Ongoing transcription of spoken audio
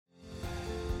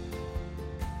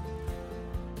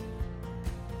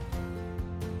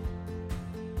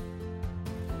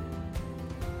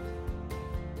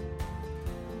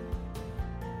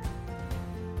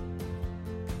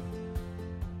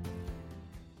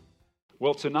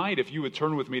Well, tonight, if you would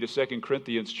turn with me to 2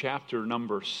 Corinthians chapter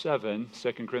number 7,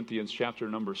 2 Corinthians chapter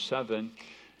number 7,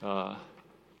 we're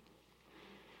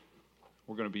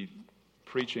going to be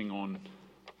preaching on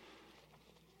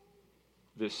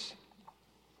this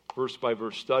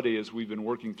verse-by-verse study as we've been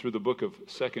working through the book of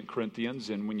 2 Corinthians.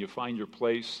 And when you find your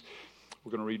place, we're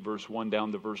going to read verse 1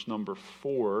 down to verse number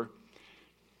 4.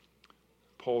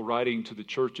 Paul writing to the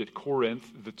church at Corinth,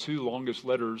 the two longest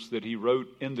letters that he wrote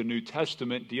in the New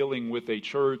Testament, dealing with a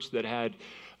church that had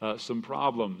some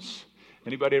problems.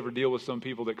 Anybody ever deal with some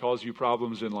people that cause you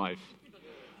problems in life?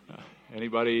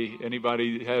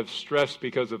 Anybody have stress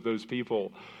because of those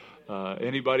people?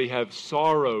 Anybody have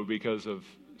sorrow because of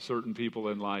certain people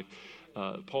in life?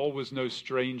 Paul was no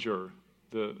stranger.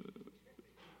 The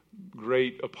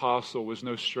great apostle was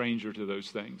no stranger to those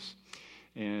things.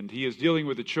 And he is dealing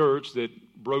with a church that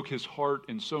broke his heart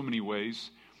in so many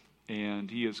ways, and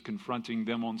he is confronting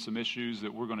them on some issues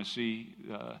that we're going to see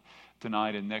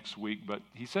tonight and next week. But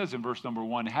he says in verse number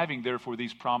 1, having therefore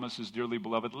these promises, dearly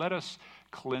beloved, let us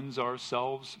cleanse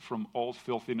ourselves from all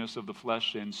filthiness of the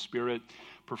flesh and spirit,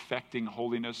 perfecting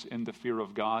holiness in the fear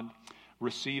of God.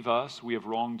 Receive us, we have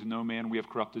wronged no man, we have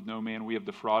corrupted no man, we have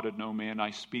defrauded no man.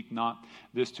 I speak not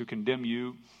this to condemn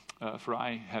you, for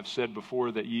I have said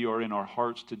before that ye are in our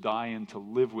hearts to die and to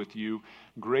live with you.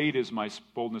 Great is my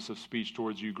boldness of speech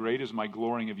towards you. Great is my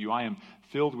glorying of you. I am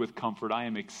filled with comfort. I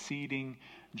am exceeding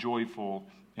joyful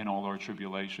in all our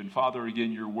tribulation. Father,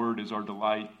 again, your word is our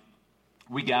delight.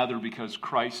 We gather because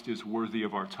Christ is worthy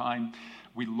of our time.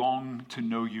 We long to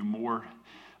know you more.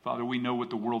 Father, we know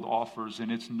what the world offers,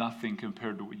 and it's nothing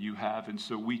compared to what you have. And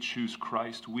so we choose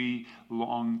Christ. We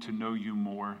long to know you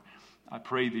more. I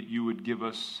pray that you would give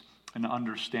us an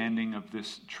understanding of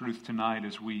this truth tonight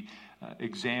as we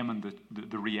examine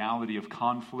the reality of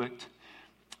conflict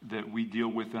that we deal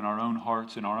with in our own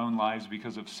hearts, in our own lives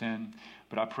because of sin.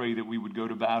 But I pray that we would go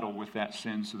to battle with that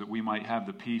sin so that we might have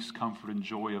the peace, comfort, and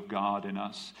joy of God in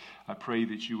us. I pray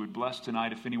that you would bless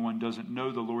tonight if anyone doesn't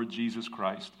know the Lord Jesus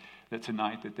Christ, that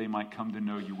tonight that they might come to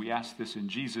know you. We ask this in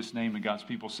Jesus' name, and God's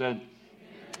people said,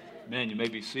 Amen. You may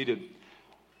be seated.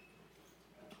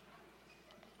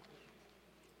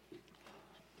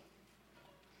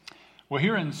 Well,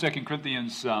 here in 2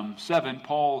 Corinthians 7,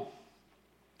 Paul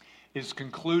is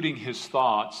concluding his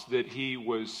thoughts that he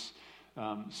was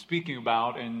speaking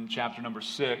about in chapter number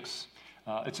 6.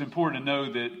 It's important to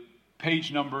know that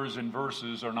page numbers and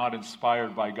verses are not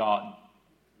inspired by God.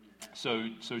 So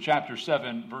chapter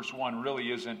 7, verse 1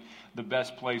 really isn't the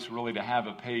best place really to have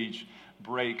a page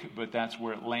break, but that's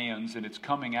where it lands, and it's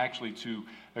coming actually to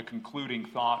a concluding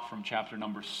thought from chapter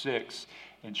number 6.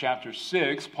 In chapter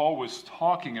 6, Paul was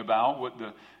talking about what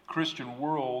the Christian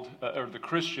world, or the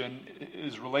Christian,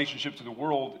 his relationship to the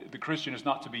world. The Christian is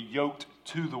not to be yoked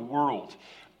to the world.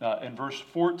 In verse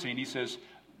 14, he says,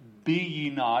 be ye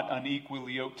not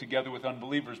unequally yoked together with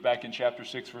unbelievers, back in chapter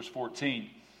 6, verse 14.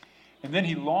 And then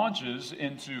he launches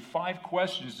into 5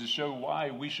 questions to show why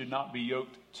we should not be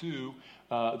yoked to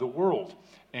the world.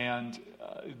 And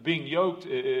being yoked,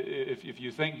 if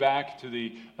you think back to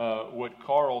the what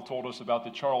Carl told us about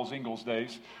the Charles Ingalls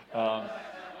days,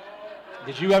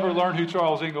 did you ever learn who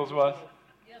Charles Ingalls was?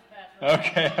 Yes,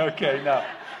 Pastor. Okay, no.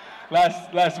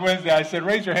 Last Wednesday I said,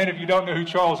 raise your hand if you don't know who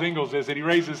Charles Ingalls is. And he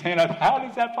raised his hand up. How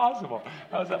is that possible?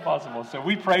 How is that possible? So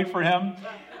we prayed for him.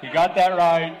 He got that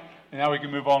right. And now we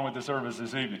can move on with the service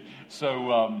this evening.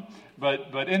 So,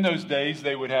 but in those days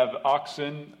they would have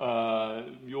oxen,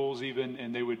 mules even,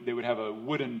 and they would have a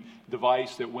wooden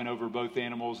device that went over both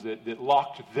animals that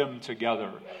locked them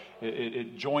together.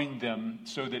 It joined them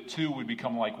so that two would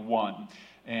become like one.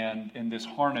 And this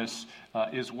harness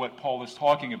is what Paul is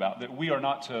talking about, that we are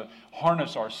not to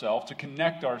harness ourselves, to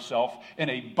connect ourselves in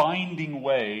a binding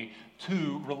way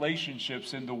to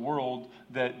relationships in the world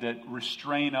that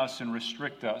restrain us and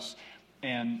restrict us.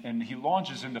 And he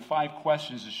launches into 5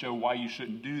 questions to show why you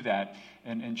shouldn't do that.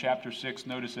 And in chapter 6,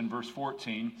 notice in verse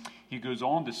 14, he goes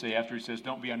on to say, after he says,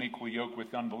 don't be unequally yoked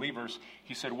with unbelievers,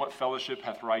 he said, what fellowship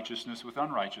hath righteousness with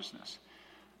unrighteousness?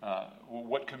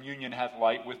 What communion hath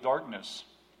light with darkness?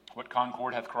 What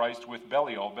concord hath Christ with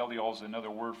Belial? Belial is another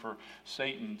word for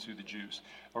Satan to the Jews.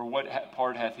 Or what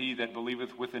part hath he that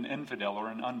believeth with an infidel or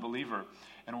an unbeliever?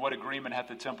 And what agreement hath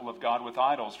the temple of God with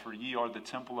idols? For ye are the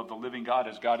temple of the living God.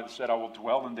 As God hath said, I will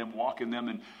dwell in them, walk in them,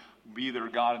 and be their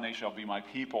God, and they shall be my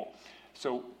people.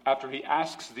 So after he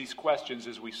asks these questions,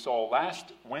 as we saw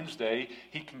last Wednesday,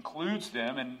 he concludes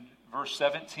them in verse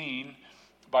 17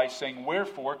 by saying,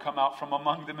 wherefore come out from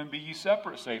among them and be ye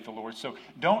separate, saith the Lord. So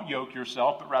don't yoke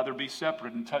yourself, but rather be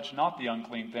separate, and touch not the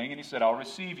unclean thing. And he said, I'll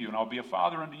receive you, and I'll be a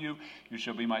father unto you. You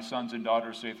shall be my sons and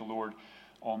daughters, saith the Lord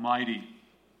Almighty.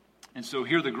 And so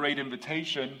here the great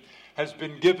invitation has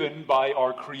been given by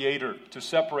our Creator to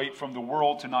separate from the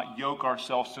world, to not yoke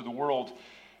ourselves to the world.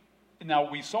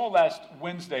 Now, we saw last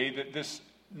Wednesday that this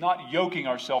not yoking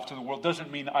ourselves to the world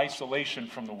doesn't mean isolation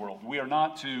from the world. We are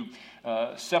not to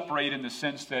separate in the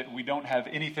sense that we don't have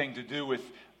anything to do with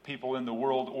people in the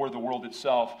world or the world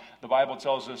itself. The Bible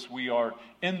tells us we are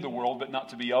in the world, but not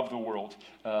to be of the world.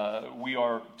 We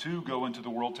are to go into the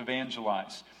world to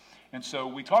evangelize. And so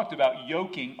we talked about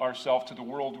yoking ourselves to the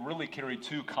world really carry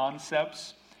two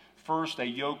concepts. First, a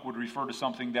yoke would refer to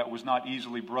something that was not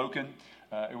easily broken.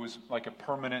 It was like a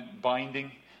permanent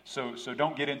binding. So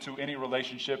don't get into any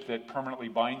relationship that permanently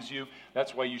binds you.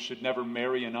 That's why you should never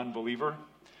marry an unbeliever.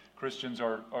 Christians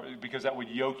are because that would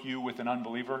yoke you with an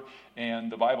unbeliever,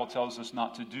 and the Bible tells us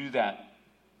not to do that.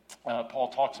 Paul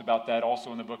talks about that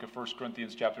also in the book of 1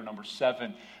 Corinthians chapter number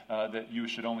 7, that you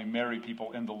should only marry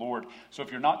people in the Lord. So if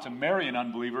you're not to marry an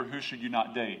unbeliever, who should you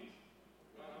not date?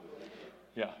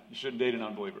 Yeah, you shouldn't date an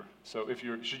unbeliever. So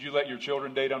should you let your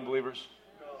children date unbelievers?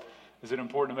 Is it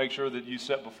important to make sure that you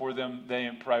set before them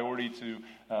the priority to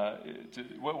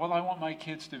well, I want my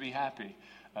kids to be happy.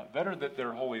 Better that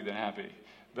they're holy than happy.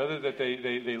 Better that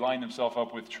they line themselves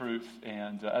up with truth.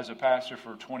 And as a pastor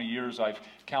for 20 years, I've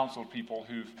counseled people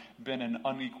who've been in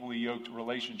unequally yoked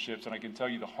relationships, and I can tell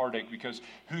you the heartache, because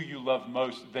who you love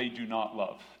most, they do not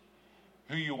love.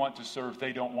 Who you want to serve,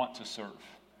 they don't want to serve.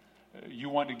 You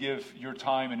want to give your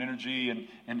time and energy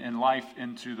and life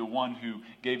into the one who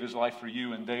gave his life for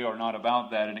you, and they are not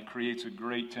about that, and it creates a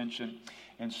great tension.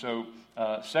 And so,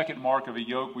 second mark of a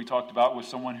yoke we talked about was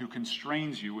someone who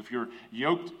constrains you. If you're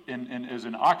yoked as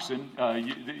an oxen,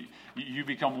 you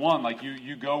become one, like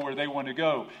you go where they want to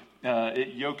go.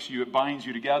 It yokes you, it binds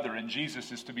you together, and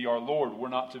Jesus is to be our Lord. We're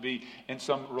not to be in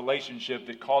some relationship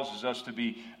that causes us to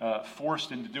be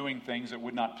forced into doing things that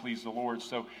would not please the Lord.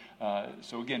 So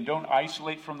again, don't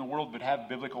isolate from the world, but have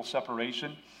biblical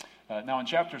separation. Now in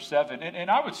chapter 7,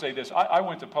 and I would say this, I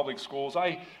went to public schools.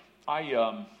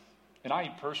 And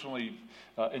I personally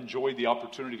enjoyed the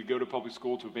opportunity to go to public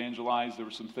school to evangelize. There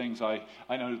were some things I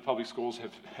know that public schools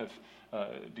have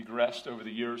digressed over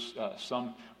the years.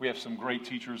 We have some great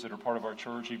teachers that are part of our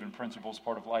church, even principals,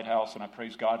 part of Lighthouse, and I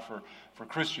praise God for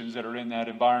Christians that are in that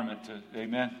environment.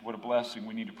 Amen. What a blessing.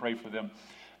 We need to pray for them.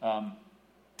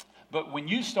 But when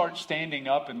you start standing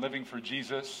up and living for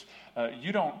Jesus,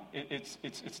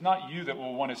 it's not you that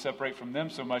will want to separate from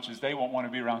them so much as they won't want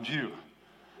to be around you.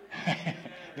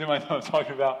 Anybody know what I'm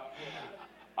talking about?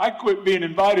 I quit being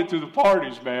invited to the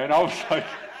parties, man. I was like,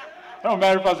 it don't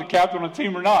matter if I was a captain on a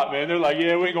team or not, man. They're like,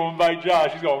 yeah, we ain't going to invite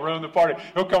Josh. He's going to ruin the party.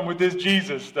 He'll come with this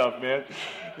Jesus stuff, man.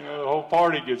 The whole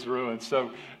party gets ruined.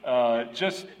 So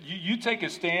just you take a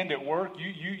stand at work.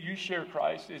 You share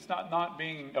Christ. It's not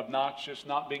being obnoxious,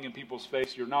 not being in people's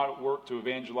face. You're not at work to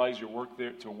evangelize. You're work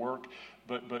there to work.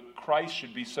 But Christ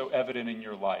should be so evident in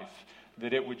your life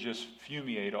that it would just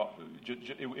fumigate off.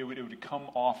 It would come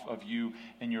off of you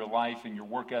in your life, in your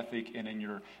work ethic, and in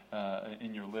your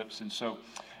lips. And so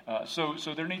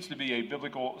there needs to be a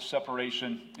biblical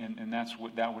separation, and that's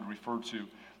what that would refer to.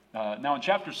 Now in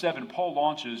chapter 7, Paul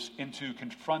launches into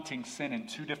confronting sin in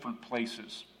two different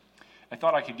places. I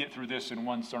thought I could get through this in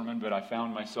one sermon, but I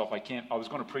found myself I was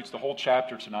going to preach the whole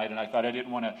chapter tonight, and I thought I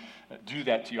didn't want to do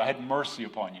that to you. I had mercy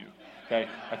upon you. Okay,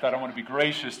 I thought I want to be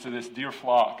gracious to this dear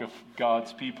flock of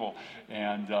God's people,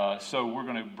 and so we're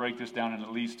going to break this down in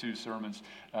at least two sermons.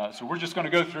 So we're just going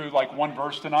to go through like one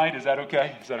verse tonight. Is that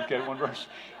okay? Is that okay? One verse?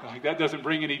 Like, that doesn't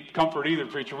bring any comfort either,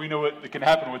 preacher. We know what can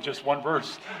happen with just one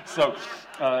verse. So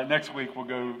next week we'll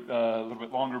go a little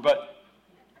bit longer, but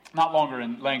not longer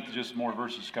in length, just more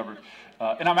verses covered.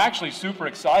 And I'm actually super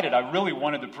excited. I really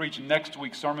wanted to preach next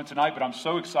week's sermon tonight, but I'm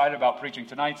so excited about preaching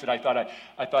tonight's that I thought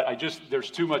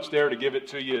there's too much there to give it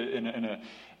to you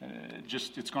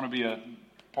it's going to be a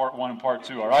part one and part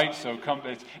two, all right? So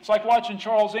it's like watching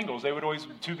Charles Ingalls. They would always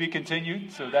to be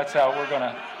continued, so that's how we're going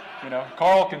to,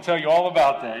 Carl can tell you all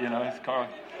about that, it's Carl.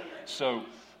 So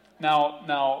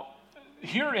now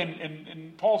here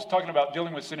in Paul's talking about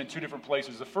dealing with sin in two different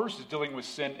places. The first is dealing with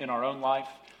sin in our own life.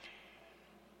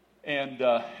 And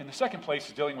the second place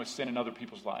is dealing with sin in other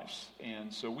people's lives.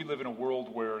 And so we live in a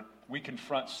world where we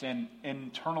confront sin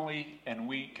internally and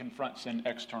we confront sin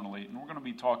externally. And we're going to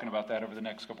be talking about that over the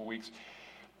next couple weeks.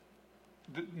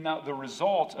 Now, the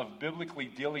result of biblically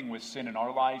dealing with sin in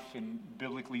our life and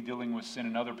biblically dealing with sin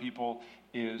in other people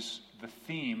is the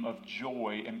theme of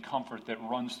joy and comfort that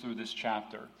runs through this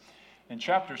chapter. In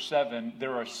chapter 7,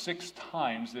 there are 6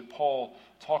 times that Paul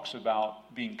talks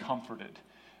about being comforted.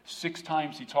 6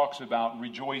 times he talks about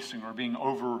rejoicing or being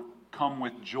overcome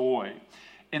with joy.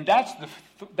 And that's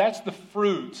the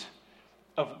fruit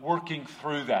of working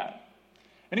through that.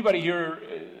 Anybody here,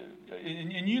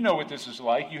 and you know what this is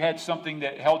like. You had something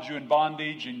that held you in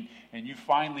bondage, and you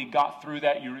finally got through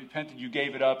that. You repented, you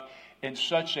gave it up. And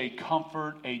such a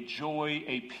comfort, a joy,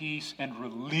 a peace, and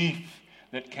relief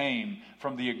that came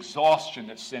from the exhaustion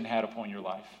that sin had upon your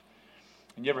life.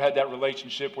 And you ever had that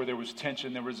relationship where there was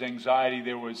tension, there was anxiety,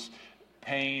 there was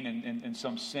pain, and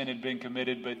some sin had been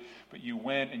committed, but you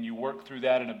went and you worked through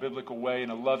that in a biblical way, in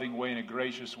a loving way, in a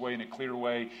gracious way, in a clear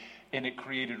way, and it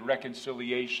created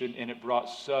reconciliation, and it brought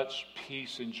such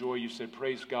peace and joy. You said,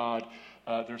 praise God,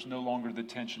 there's no longer the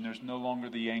tension, there's no longer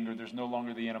the anger, there's no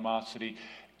longer the animosity,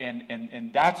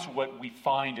 and that's what we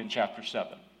find in chapter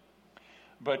 7.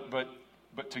 But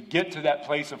to get to that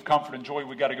place of comfort and joy,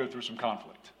 we've got to go through some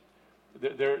conflict.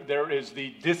 There is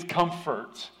the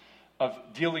discomfort of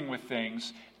dealing with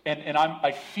things. And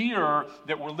I fear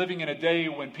that we're living in a day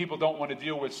when people don't want to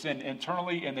deal with sin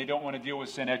internally and they don't want to deal with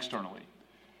sin externally.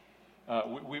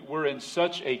 We're in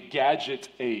such a gadget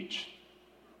age.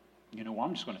 You know,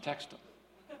 I'm just going to text them.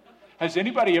 Has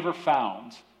anybody ever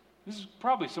found, this is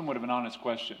probably somewhat of an honest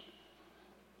question,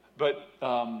 but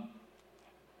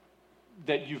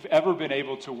that you've ever been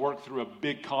able to work through a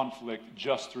big conflict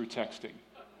just through texting?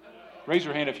 Raise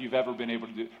your hand if you've ever been able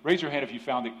to do it. Raise your hand if you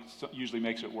found it usually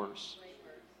makes it worse.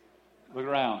 Look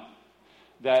around.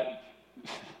 That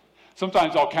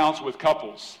sometimes I'll counsel with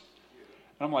couples.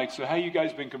 And I'm like, so how you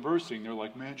guys been conversing? They're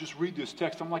like, man, just read this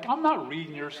text. I'm like, I'm not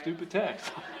reading your stupid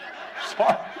text.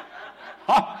 Sorry.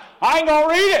 I ain't going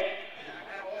to read it.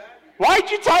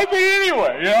 Why'd you type it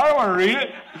anyway? I don't want to read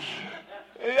it.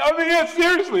 I mean, yeah,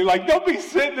 seriously, like, they'll be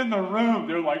sitting in the room.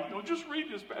 They're like, no, just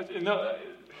read this passage.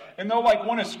 And they'll like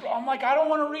want to scroll. I'm like, I don't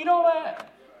want to read all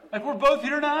that. Like, we're both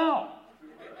here now.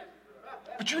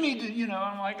 But you need to,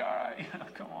 I'm like, all right,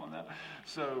 come on now.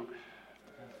 So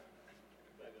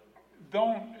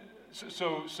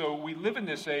we live in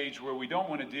this age where we don't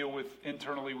want to deal with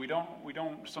internally. We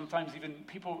don't sometimes even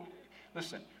people,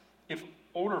 listen, if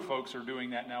older folks are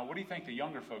doing that now, what do you think the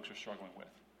younger folks are struggling with?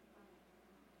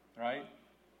 Right?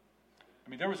 I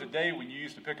mean, there was a day when you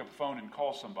used to pick up the phone and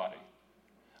call somebody.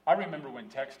 I remember when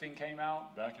texting came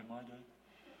out back in my day.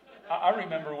 I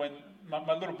remember when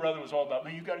my little brother was all about,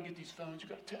 man, you got to get these phones, you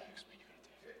got to text, man, you got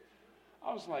to text.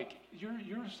 I was like,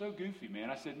 you're so goofy,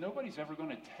 man. I said, nobody's ever going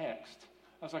to text.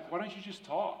 I was like, why don't you just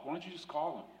talk? Why don't you just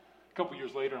call them? A couple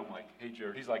years later, I'm like, hey,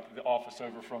 Jared. He's like the office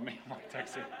over from me. I'm like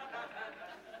texting.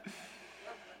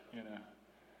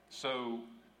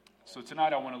 So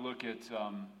tonight I want to look at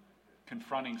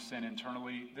confronting sin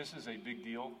internally. This is a big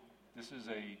deal. It's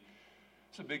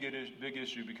a big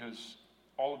issue because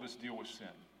all of us deal with sin.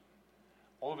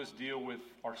 All of us deal with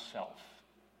ourself.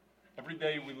 Every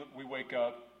day we wake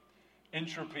up,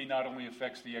 entropy not only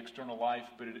affects the external life,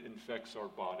 but it infects our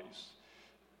bodies.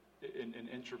 And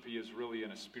entropy is really,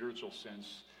 in a spiritual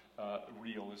sense,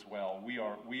 real as well. We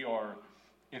are.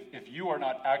 If you are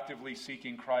not actively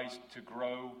seeking Christ to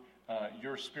grow,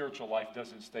 your spiritual life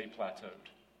doesn't stay plateaued.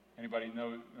 Anybody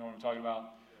know what I'm talking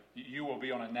about? You will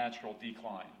be on a natural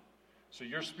decline. So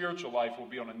your spiritual life will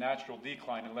be on a natural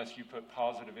decline unless you put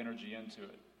positive energy into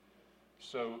it.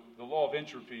 So the law of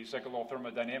entropy, second law of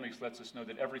thermodynamics, lets us know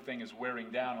that everything is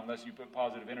wearing down unless you put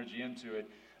positive energy into it.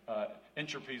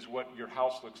 Entropy is what your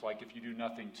house looks like if you do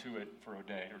nothing to it for a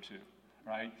day or two,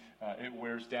 right? It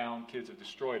wears down. Kids have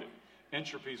destroyed it.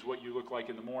 Entropy is what you look like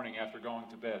in the morning after going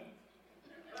to bed.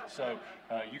 So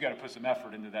you got to put some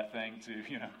effort into that thing to,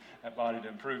 that body to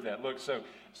improve that look. So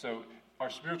our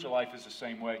spiritual life is the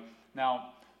same way.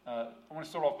 Now, I want to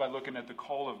start off by looking at the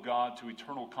call of God to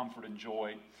eternal comfort and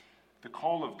joy. The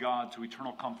call of God to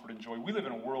eternal comfort and joy. We live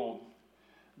in a world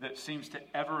that seems to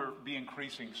ever be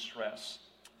increasing stress.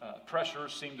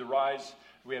 Pressures seem to rise.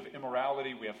 We have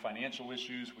immorality. We have financial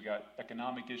issues. We got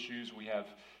economic issues. We have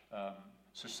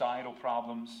societal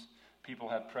problems. People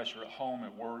have pressure at home,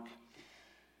 at work.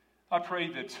 I pray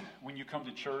that when you come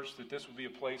to church, that this will be a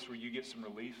place where you get some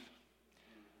relief.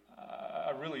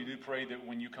 I really do pray that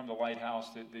when you come to Lighthouse,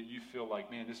 that you feel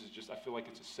like, man, I feel like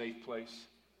it's a safe place.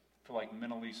 I feel like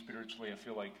mentally, spiritually, I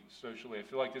feel like socially, I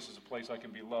feel like this is a place I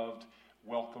can be loved,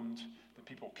 welcomed, that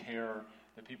people care,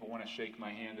 that people want to shake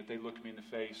my hand, that they look me in the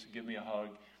face, give me a hug,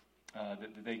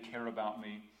 that they care about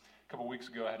me. A couple weeks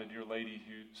ago, I had a dear lady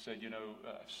who said,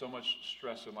 so much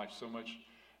stress in life, so much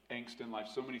angst in life,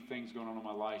 so many things going on in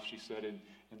my life, she said, and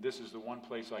this is the one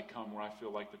place I come where I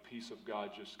feel like the peace of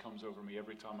God just comes over me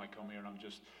every time I come here, and I'm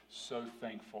just so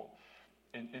thankful.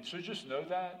 And so just know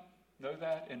that,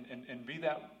 and be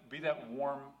that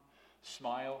warm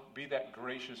smile, be that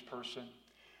gracious person.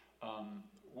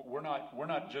 We're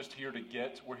not just here to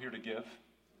get, we're here to give.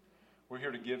 We're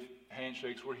here to give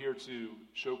handshakes. We're here to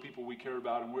show people we care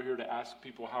about, and we're here to ask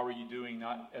people, how are you doing?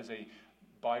 Not as a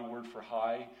byword for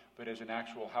hi, but as an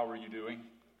actual, how are you doing?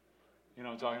 You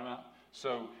know what I'm talking about?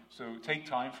 So take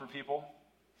time for people.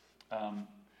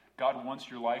 God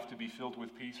wants your life to be filled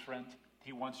with peace, friend.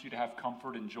 He wants you to have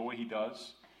comfort and joy. He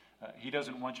does. He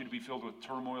doesn't want you to be filled with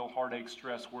turmoil, heartache,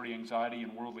 stress, worry, anxiety,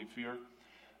 and worldly fear.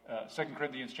 2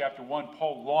 Corinthians chapter 1,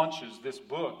 Paul launches this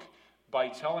book by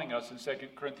telling us in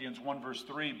 2 Corinthians 1 verse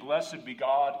 3, "Blessed be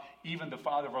God, even the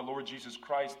Father of our Lord Jesus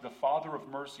Christ, the Father of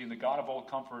mercy and the God of all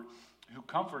comfort, who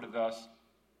comforted us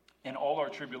in all our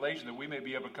tribulation, that we may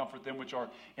be able to comfort them which are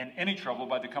in any trouble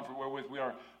by the comfort wherewith we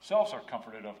ourselves are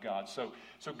comforted of God." So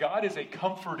God is a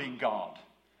comforting God.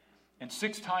 And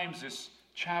 6 times this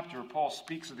chapter, Paul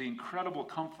speaks of the incredible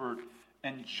comfort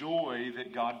and joy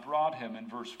that God brought him in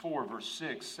verse 4, verse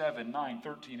 6, 7, 9,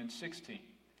 13, and 16.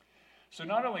 So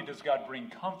not only does God bring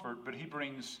comfort, but he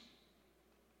brings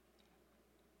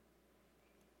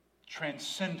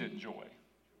transcendent joy.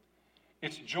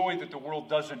 It's joy that the world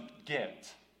doesn't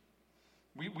get.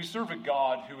 We serve a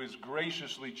God who has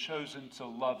graciously chosen to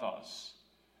love us.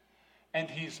 And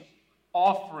he's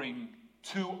offering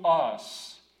to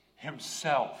us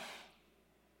himself.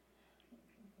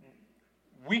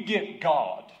 We get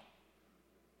God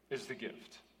is the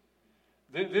gift.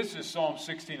 This is Psalm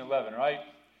 16:11, right?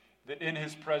 That in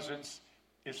his presence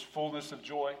is fullness of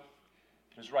joy.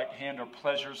 At his right hand are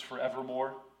pleasures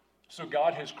forevermore. So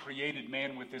God has created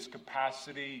man with this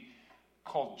capacity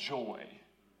called joy.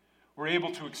 We're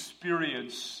able to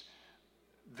experience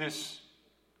this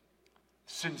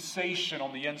sensation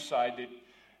on the inside that,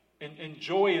 and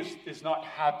joy is not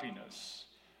happiness.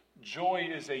 Joy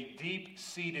is a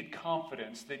deep-seated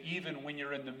confidence that even when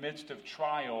you're in the midst of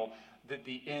trial, that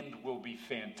the end will be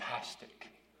fantastic.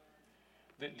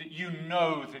 That you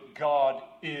know that God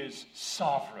is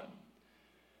sovereign.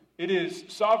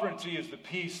 Sovereignty is the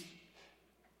peace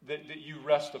that you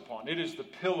rest upon. It is the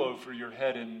pillow for your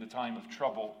head in the time of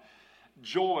trouble.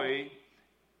 Joy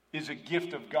is a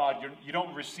gift of God. You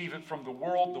don't receive it from the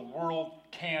world. The world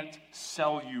can't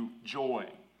sell you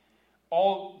joy.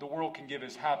 All the world can give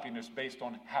is happiness based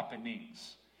on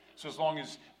happenings. So as long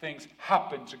as things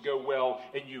happen to go well,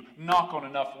 and you knock on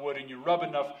enough wood, and you rub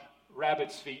enough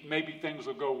rabbit's feet, maybe things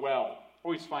will go well. I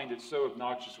always find it so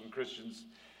obnoxious when Christians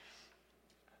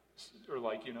are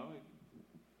like,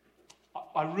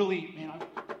 I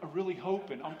really hope,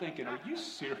 and I'm thinking, are you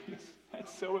serious?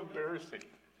 That's so embarrassing.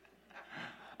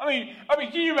 I mean,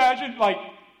 can you imagine, like,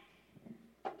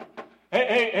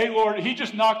 hey, Lord, he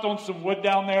just knocked on some wood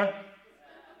down there.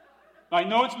 I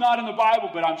know it's not in the Bible,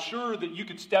 but I'm sure that you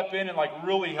could step in and, like,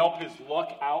 really help his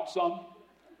luck out some.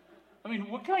 I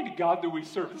mean, what kind of God do we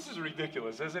serve? This is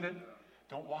ridiculous, isn't it?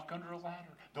 Don't walk under a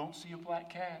ladder. Don't see a black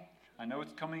cat. I know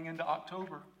it's coming into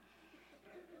October.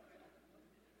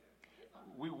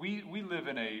 We live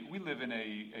in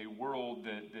a world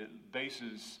that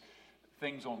bases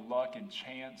things on luck and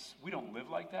chance. We don't live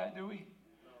like that, do we?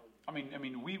 I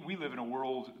mean, we live in a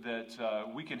world that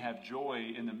we can have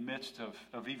joy in the midst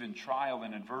of even trial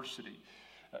and adversity.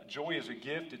 Joy is a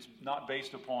gift. It's not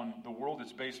based upon the world.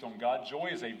 It's based on God.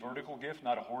 Joy is a vertical gift,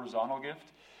 not a horizontal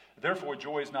gift. Therefore,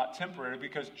 joy is not temporary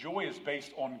because joy is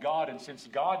based on God. And since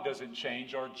God doesn't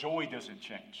change, our joy doesn't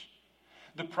change.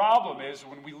 The problem is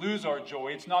when we lose our joy,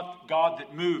 it's not God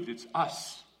that moved, it's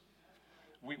us.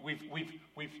 We've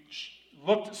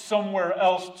looked somewhere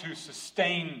else to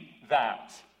sustain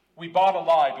that. We bought a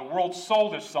lie. The world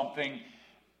sold us something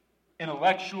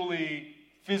intellectually,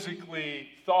 physically,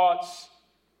 thoughts,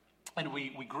 and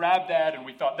we grabbed that and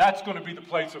we thought, that's going to be the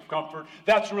place of comfort.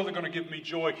 That's really going to give me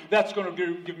joy. That's going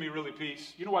to give me really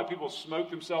peace. You know why people smoke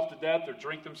themselves to death or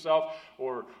drink themselves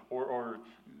or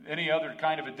any other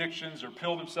kind of addictions or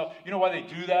pill themselves? You know why they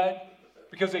do that?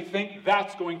 Because they think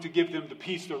that's going to give them the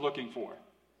peace they're looking for.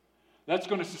 That's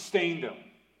going to sustain them.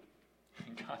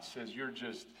 And God says, you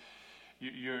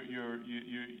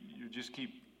just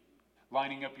keep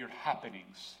lining up your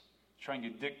happenings, trying to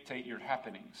dictate your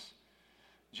happenings.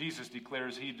 Jesus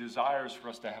declares he desires for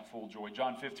us to have full joy.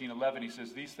 John 15:11, he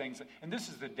says these things, and this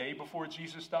is the day before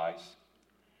Jesus dies.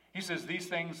 He says, these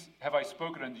things have I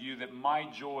spoken unto you, that my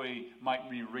joy might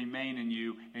remain in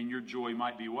you, and your joy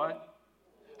might be what?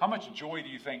 How much joy do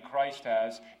you think Christ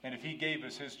has? And if he gave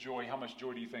us his joy, how much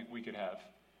joy do you think we could have?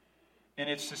 And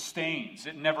it sustains.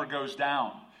 It never goes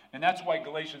down. And that's why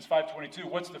Galatians 5:22,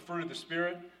 what's the fruit of the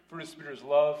Spirit? Fruit of the Spirit is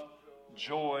love,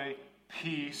 joy,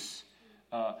 peace.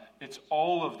 It's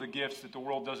all of the gifts that the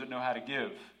world doesn't know how to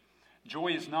give. Joy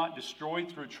is not destroyed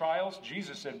through trials.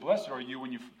 Jesus said, blessed are you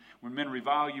When men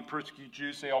revile you, persecute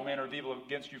you, say all manner of evil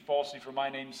against you falsely for my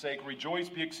name's sake, rejoice,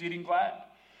 be exceeding glad.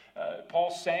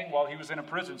 Paul sang while he was in a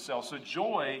prison cell. So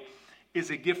joy is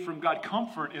a gift from God.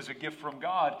 Comfort is a gift from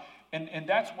God. And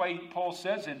that's why Paul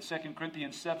says in 2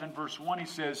 Corinthians 7, verse 1, he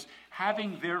says,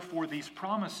 having therefore these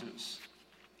promises.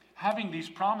 Having these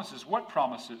promises. What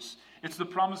promises? It's the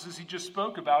promises he just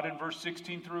spoke about in verse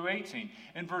 16 through 18.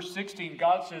 In verse 16,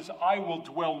 God says, I will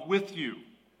dwell with you.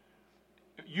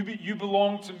 You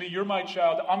belong to me. You're my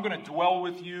child. I'm going to dwell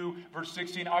with you. Verse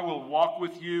 16, I will walk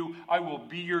with you. I will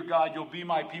be your God. You'll be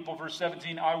my people. Verse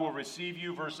 17, I will receive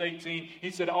you. Verse 18,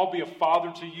 he said, I'll be a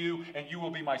father to you, and you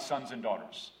will be my sons and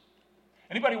daughters.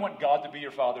 Anybody want God to be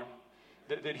your father?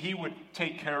 That he would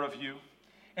take care of you?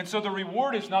 And so the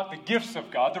reward is not the gifts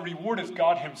of God. The reward is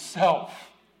God himself.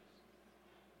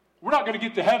 We're not going to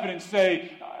get to heaven and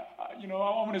say, I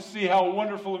want to see how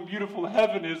wonderful and beautiful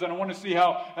heaven is, and I want to see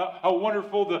how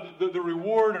wonderful the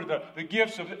reward or the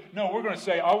gifts of it. No, we're going to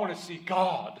say, I want to see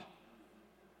God.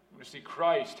 I want to see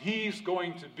Christ. He's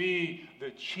going to be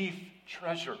the chief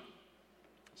treasure.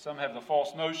 Some have the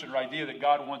false notion or idea that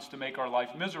God wants to make our life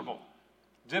miserable,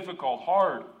 difficult,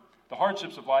 hard. The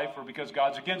hardships of life are because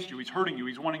God's against you. He's hurting you.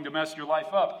 He's wanting to mess your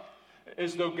life up,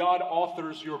 as though God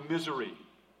authors your misery.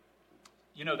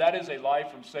 That is a lie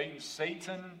from Satan.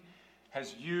 Satan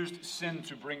has used sin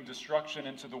to bring destruction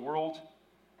into the world,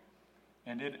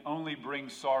 and it only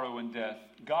brings sorrow and death.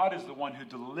 God is the one who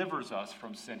delivers us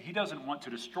from sin. He doesn't want to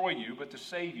destroy you, but to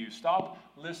save you. Stop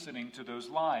listening to those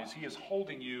lies. He is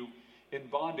holding you in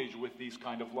bondage with these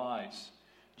kind of lies.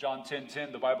 John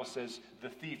 10:10, the Bible says, the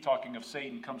thief, talking of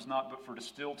Satan, comes not but for to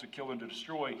steal, to kill, and to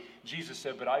destroy. Jesus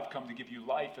said, but I've come to give you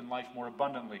life and life more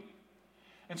abundantly.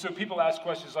 And so people ask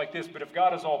questions like this, but if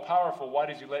God is all powerful, why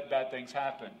does he let bad things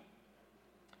happen?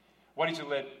 Why does he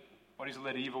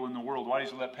let evil in the world? Why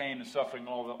does he let pain and suffering,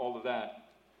 all of that?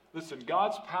 Listen,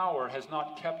 God's power has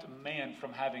not kept man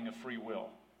from having a free will.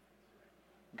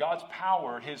 God's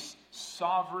power, his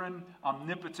sovereign,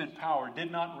 omnipotent power,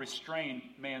 did not restrain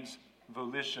man's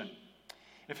volition.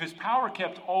 If his power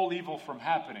kept all evil from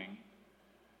happening,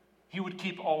 he would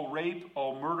keep all rape,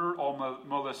 all murder, all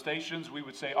molestations. We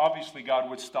would say, obviously, God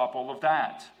would stop all of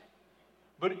that.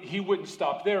 But he wouldn't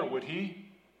stop there, would he?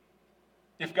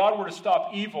 If God were to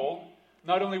stop evil,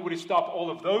 not only would he stop all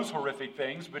of those horrific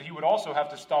things, but he would also have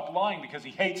to stop lying, because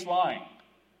he hates lying.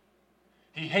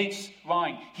 He hates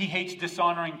lying. He hates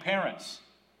dishonoring parents.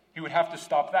 He would have to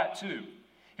stop that too.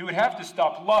 He would have to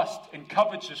stop lust and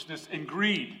covetousness and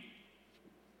greed.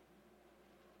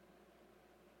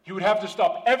 He would have to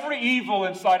stop every evil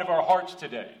inside of our hearts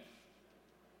today.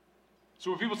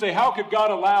 So when people say, how could God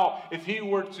allow, if he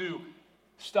were to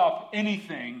stop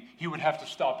anything, he would have to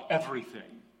stop everything.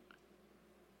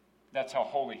 That's how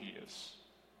holy he is.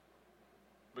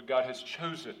 But God has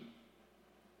chosen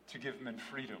to give men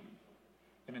freedom.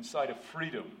 And inside of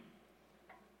freedom,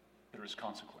 there is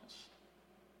consequence.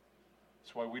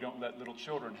 That's why we don't let little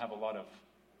children have a lot of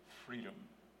freedom.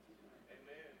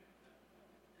 Amen.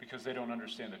 Because they don't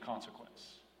understand the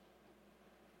consequence.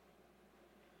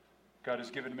 God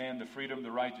has given man the freedom,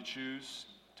 the right to choose,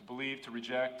 to believe, to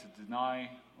reject, to deny,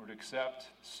 or to accept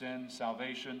sin,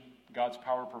 salvation. God's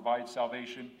power provides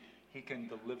salvation. He can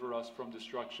deliver us from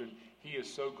destruction. He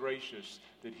is so gracious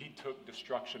that he took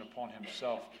destruction upon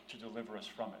himself to deliver us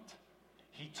from it.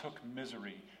 He took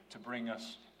misery to bring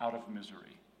us out of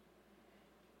misery.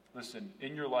 Listen,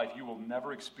 in your life, you will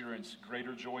never experience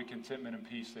greater joy, contentment, and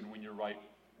peace than when you're right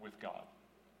with God.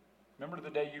 Remember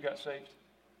the day you got saved?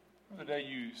 Remember the day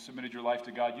you submitted your life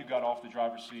to God? You got off the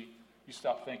driver's seat. You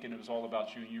stopped thinking it was all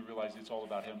about you, and you realized it's all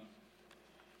about him.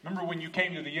 Remember when you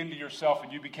came to the end of yourself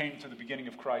and you became to the beginning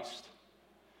of Christ?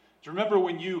 Do you remember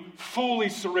when you fully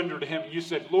surrendered to him and you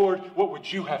said, Lord, what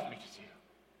would you have me to do?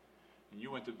 And you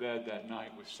went to bed that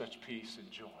night with such peace and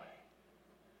joy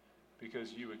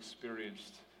because you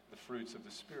experienced the fruits of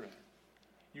the Spirit.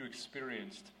 You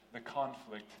experienced the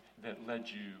conflict that led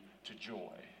you to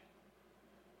joy.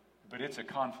 But it's a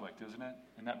conflict, isn't it?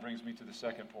 And that brings me to the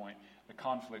second point, the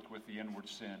conflict with the inward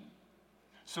sin.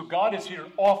 So God is here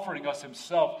offering us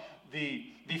himself, the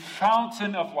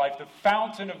fountain of life, the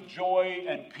fountain of joy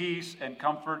and peace and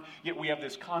comfort, yet we have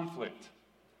this conflict.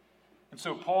 And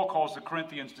so Paul calls the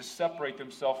Corinthians to separate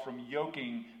themselves from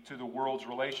yoking to the world's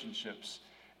relationships.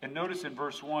 And notice in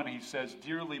verse 1, he says,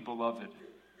 dearly beloved.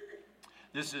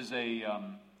 This is a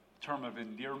term of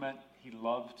endearment. He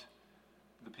loved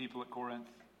the people at Corinth.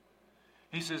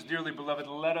 He says, dearly beloved,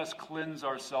 let us cleanse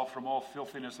ourselves from all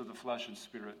filthiness of the flesh and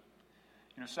spirit.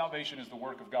 You know, salvation is the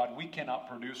work of God. We cannot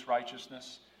produce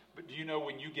righteousness. But do you know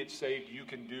when you get saved, you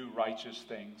can do righteous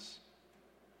things?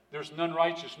 There's none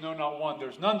righteous, no, not one.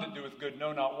 There's none that doeth good,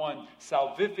 no, not one.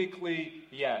 Salvifically,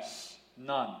 yes,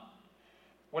 none.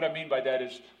 What I mean by that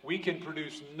is we can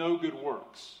produce no good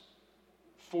works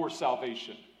for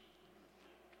salvation.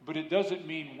 But it doesn't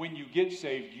mean when you get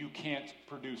saved, you can't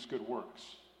produce good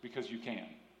works, because you can.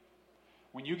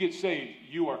 When you get saved,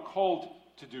 you are called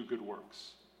to do good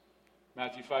works.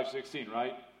 Matthew 5:16,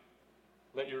 right?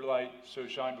 Let your light so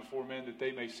shine before men that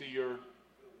they may see your...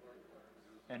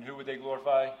 And who would they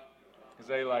glorify? Because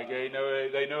they know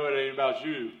it ain't about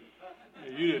you.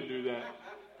 You didn't do that,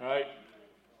 right?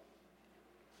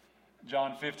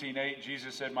 John 15:8,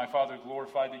 Jesus said, my Father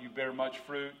glorified that you bear much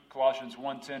fruit. Colossians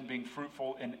 1:10, being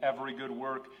fruitful in every good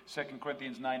work. 2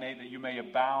 Corinthians 9:8, that you may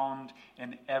abound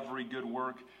in every good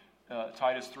work.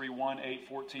 Titus 3:1,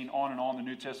 8:14, on and on. The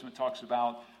New Testament talks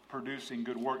about producing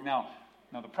good work. Now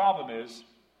the problem is,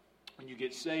 when you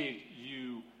get saved,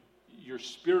 your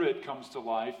spirit comes to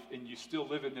life, and you still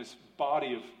live in this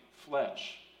body of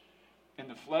flesh. And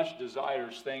the flesh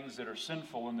desires things that are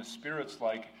sinful, and the spirit's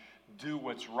like, do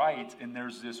what's right, and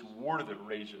there's this war that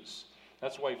rages.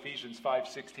 That's why Ephesians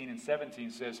 5:16 and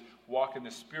 17 says, walk in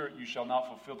the spirit, you shall not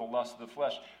fulfill the lust of the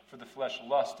flesh, for the flesh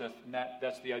lusteth. And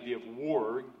that's the idea of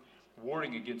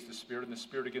warring against the spirit, and the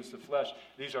spirit against the flesh.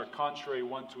 These are contrary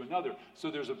one to another. So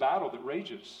there's a battle that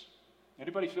rages.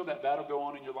 Anybody feel that battle go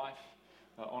on in your life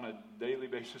on a daily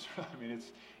basis? I mean,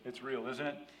 it's real, isn't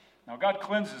it? Now, God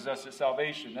cleanses us at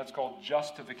salvation. That's called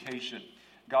justification.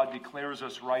 God declares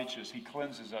us righteous. He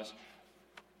cleanses us.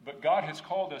 But God has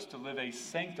called us to live a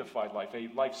sanctified life, a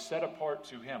life set apart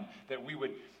to Him, that we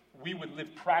would live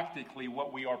practically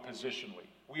what we are positionally.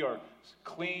 We are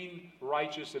clean,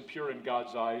 righteous, and pure in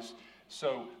God's eyes.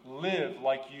 So live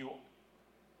like you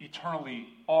eternally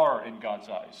are in God's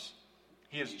eyes.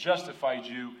 He has justified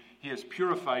you. He has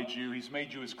purified you. He's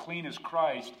made you as clean as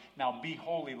Christ. Now be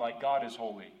holy like God is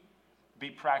holy. Be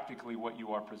practically what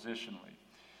you are positionally.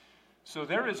 So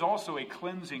there is also a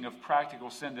cleansing of practical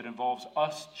sin that involves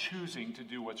us choosing to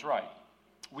do what's right.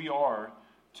 We are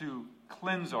to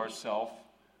cleanse ourselves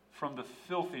from the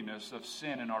filthiness of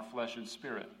sin in our flesh and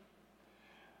spirit.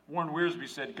 Warren Wiersbe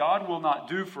said, God will not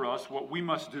do for us what we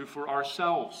must do for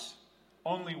ourselves.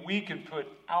 Only we can put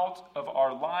out of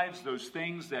our lives those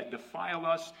things that defile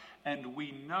us, and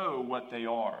we know what they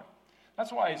are.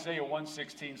 That's why Isaiah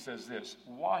 1:16 says this,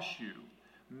 wash you,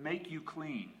 make you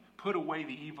clean. Put away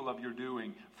the evil of your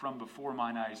doing from before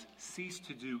mine eyes. Cease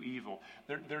to do evil.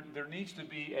 There needs to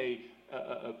be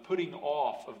a putting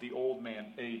off of the old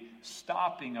man, a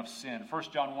stopping of sin. 1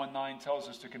 John 1:9 tells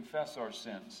us to confess our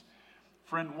sins.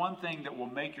 Friend, one thing that will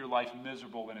make your life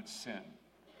miserable, and it's sin.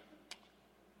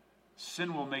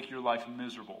 Sin will make your life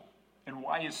miserable. And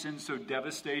why is sin so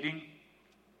devastating?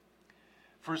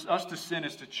 For us to sin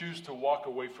is to choose to walk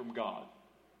away from God.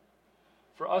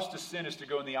 For us to sin is to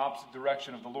go in the opposite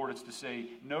direction of the Lord. It's to say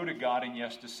no to God and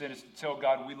yes to sin. It's to tell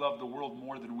God we love the world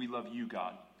more than we love you,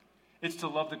 God. It's to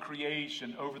love the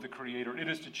creation over the Creator. It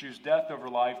is to choose death over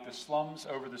life, the slums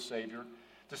over the Savior.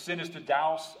 To sin is to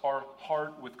douse our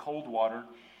heart with cold water.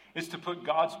 It's to put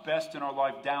God's best in our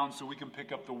life down so we can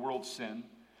pick up the world's sin.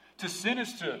 To sin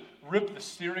is to rip the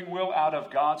steering wheel out of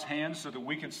God's hands so that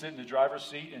we can sit in the driver's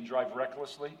seat and drive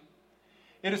recklessly.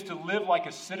 It is to live like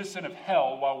a citizen of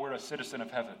hell while we're a citizen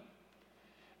of heaven.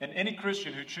 And any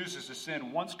Christian who chooses to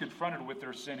sin, once confronted with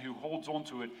their sin, who holds on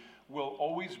to it, will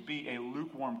always be a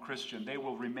lukewarm Christian. They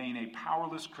will remain a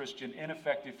powerless Christian,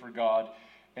 ineffective for God,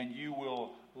 and you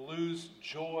will lose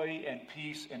joy and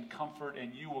peace and comfort,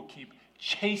 and you will keep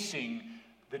chasing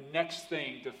the next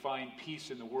thing to find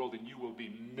peace in the world, and you will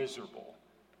be miserable.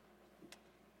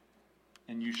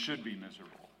 And you should be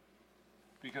miserable.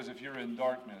 Because if you're in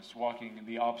darkness, walking in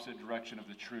the opposite direction of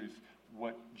the truth,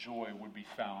 what joy would be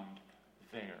found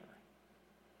there?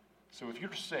 So if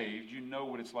you're saved, you know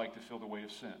what it's like to feel the weight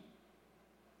of sin.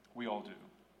 We all do.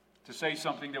 To say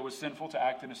something that was sinful, to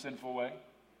act in a sinful way,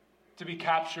 to be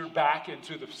captured back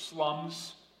into the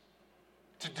slums,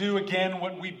 to do again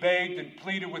what we begged and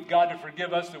pleaded with God to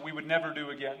forgive us that we would never do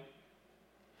again.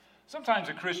 Sometimes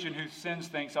a Christian who sins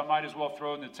thinks, I might as well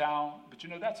throw in the towel, but you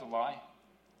know that's a lie.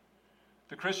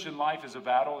 The Christian life is a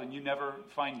battle, and you never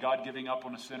find God giving up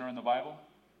on a sinner in the Bible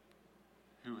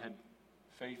who had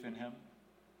faith in Him.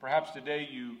 Perhaps today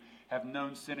you have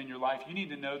known sin in your life. You need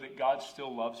to know that God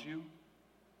still loves you.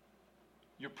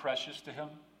 You're precious to Him.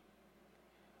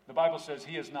 The Bible says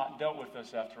He has not dealt with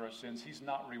us after our sins. He's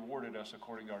not rewarded us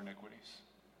according to our iniquities.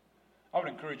 I would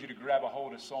encourage you to grab a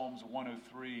hold of Psalms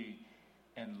 103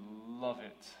 and love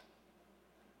it.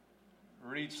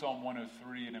 Read Psalm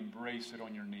 103 and embrace it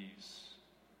on your knees.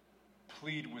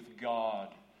 Plead with God,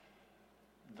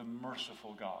 the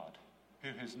merciful God, who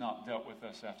has not dealt with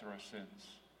us after our sins,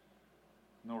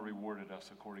 nor rewarded us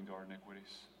according to our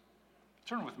iniquities.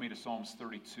 Turn with me to Psalms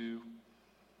 32.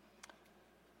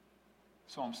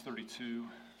 Psalms 32.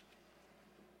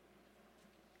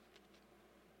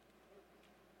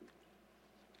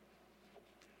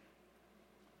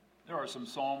 There are some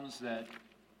psalms that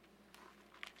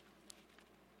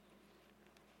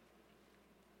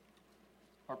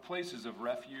are places of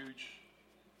refuge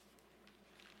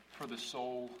for the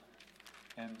soul.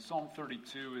 And Psalm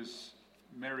 32 is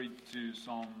married to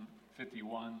Psalm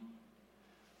 51,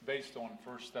 based on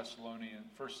 1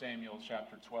 Samuel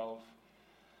chapter 12.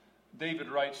 David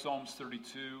writes Psalms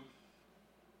 32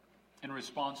 in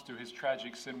response to his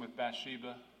tragic sin with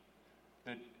Bathsheba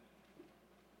that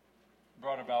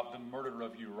brought about the murder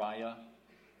of Uriah.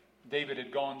 David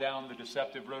had gone down the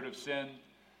deceptive road of sin.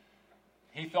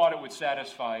 He thought it would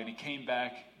satisfy, and he came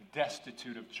back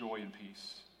destitute of joy and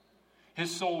peace.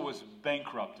 His soul was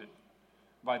bankrupted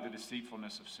by the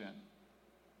deceitfulness of sin.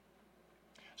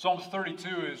 Psalms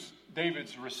 32 is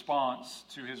David's response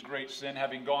to his great sin.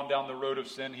 Having gone down the road of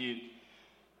sin, he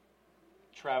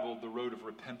traveled the road of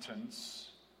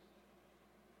repentance,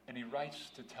 and he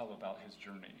writes to tell about his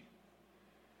journey.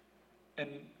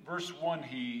 In verse 1,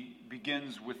 he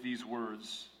begins with these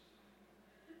words,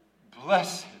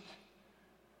 "Blessed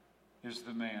is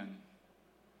the man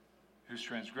whose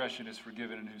transgression is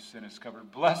forgiven and whose sin is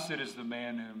covered. Blessed is the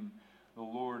man whom the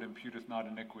Lord imputeth not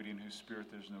iniquity, in whose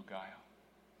spirit there is no guile."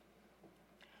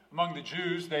 Among the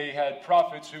Jews, they had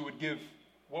prophets who would give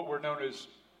what were known as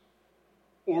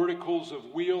oracles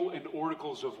of weal and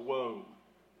oracles of woe.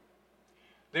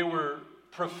 They were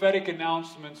prophetic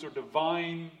announcements or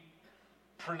divine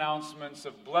pronouncements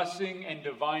of blessing and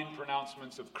divine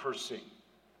pronouncements of cursing.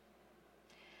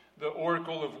 The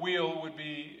oracle of weal would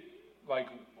be like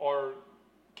our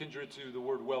kindred to the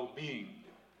word well-being,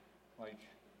 like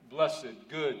blessed,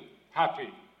 good,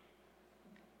 happy.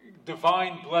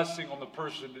 Divine blessing on the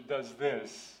person that does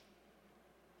this.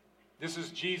 This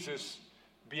is Jesus'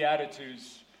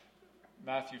 Beatitudes,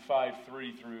 Matthew 5,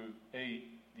 3 through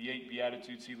 8. The 8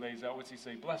 Beatitudes he lays out. What's he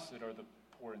say? Blessed are the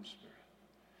poor in spirit.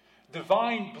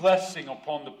 Divine blessing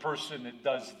upon the person that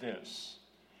does this.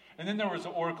 And then there was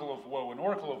an oracle of woe. An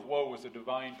oracle of woe was a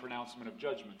divine pronouncement of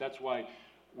judgment. That's why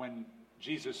when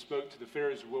Jesus spoke to the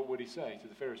Pharisees, what would he say to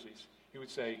the Pharisees? He would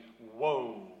say,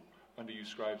 "Woe unto you,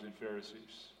 scribes and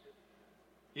Pharisees."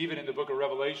 Even in the book of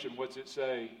Revelation, what's it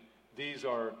say? These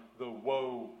are the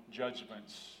woe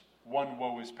judgments. One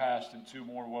woe is past and two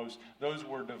more woes. Those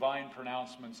were divine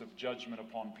pronouncements of judgment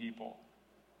upon people.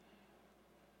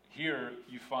 Here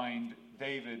you find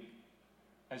David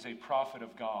as a prophet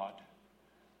of God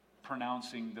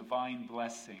pronouncing divine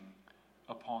blessing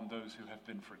upon those who have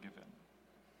been forgiven.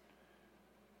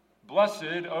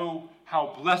 Blessed, oh, how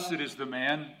blessed is the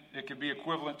man. It could be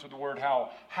equivalent to the word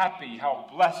how happy, how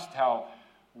blessed, how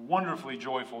wonderfully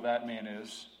joyful that man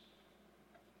is.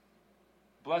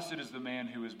 Blessed is the man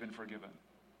who has been forgiven.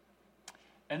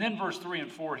 And then verse 3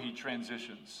 and 4, he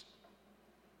transitions.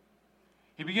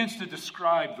 He begins to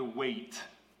describe the weight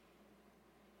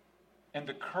and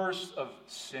the curse of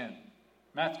sin.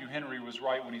 Matthew Henry was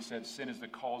right when he said sin is the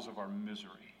cause of our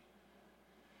misery.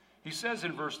 He says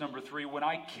in verse number 3, when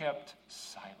I kept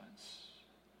silence.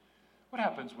 What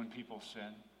happens when people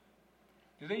sin?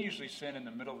 Do they usually sin in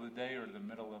the middle of the day or the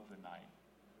middle of the night?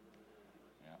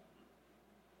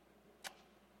 Yeah.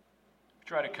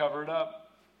 Try to cover it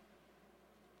up.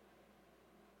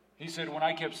 He said, when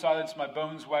I kept silence, my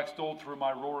bones waxed old through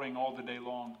my roaring all the day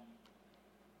long.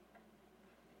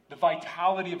 The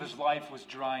vitality of his life was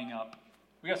drying up.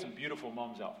 We got some beautiful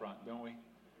mums out front, don't we? We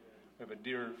have a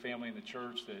dear family in the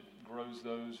church that grows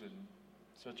those, and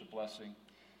such a blessing.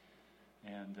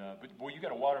 And but boy, you got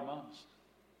to water mums.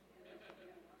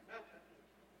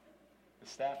 The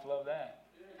staff love that.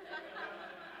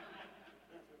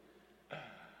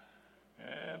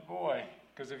 Yeah, boy.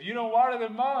 Because if you don't water the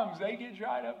mums, they get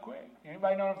dried up quick.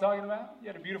 Anybody know what I'm talking about? You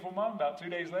had a beautiful mum, about 2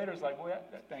 days later, it's like, boy,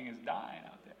 that thing is dying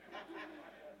out there.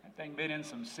 That thing been in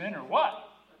some sin or what?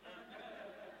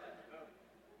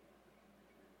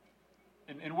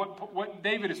 And what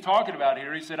David is talking about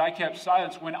here, he said, I kept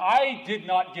silence when I did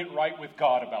not get right with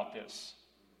God about this.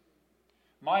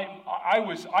 I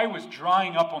was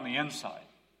drying up on the inside.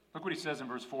 Look what he says in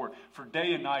verse 4. For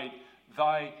day and night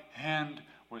thy hand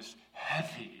was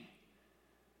heavy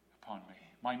upon me.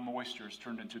 My moisture is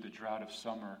turned into the drought of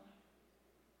summer.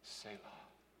 Selah.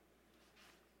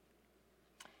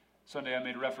 Sunday I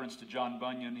made reference to John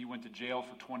Bunyan. He went to jail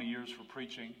for 20 years for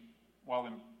preaching. While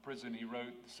in prison, he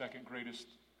wrote the second greatest,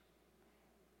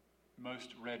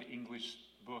 most read English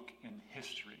book in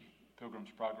history,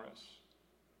 Pilgrim's Progress.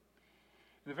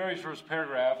 In the very first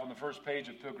paragraph on the first page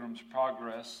of Pilgrim's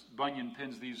Progress, Bunyan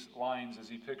pens these lines as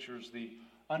he pictures the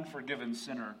unforgiven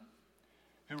sinner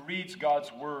who reads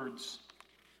God's words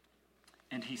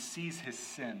and he sees his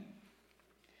sin.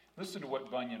 Listen to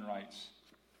what Bunyan writes.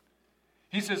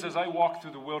 He says, "As I walked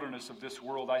through the wilderness of this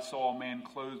world, I saw a man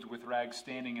clothed with rags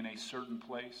standing in a certain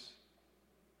place,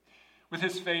 with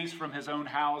his face from his own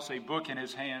house, a book in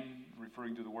his hand,"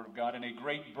 referring to the Word of God, "and a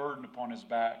great burden upon his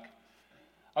back.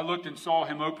 I looked and saw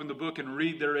him open the book and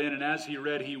read therein, and as he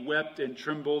read, he wept and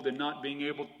trembled, and not being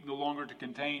able no longer to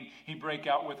contain, he brake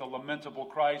out with a lamentable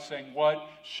cry, saying, 'What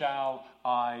shall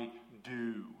I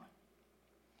do?'"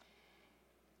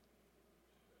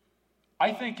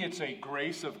 I think it's a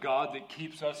grace of God that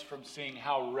keeps us from seeing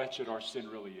how wretched our sin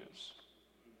really is.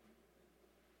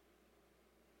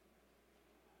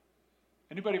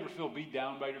 Anybody ever feel beat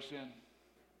down by your sin?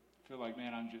 Feel like,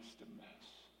 man, I'm just a mess.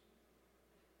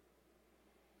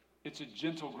 It's a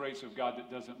gentle grace of God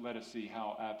that doesn't let us see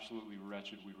how absolutely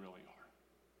wretched we really are.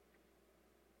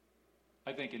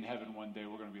 I think in heaven one day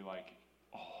we're going to be like,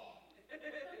 oh.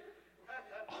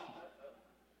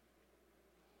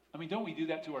 I mean, don't we do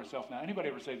that to ourselves now? Anybody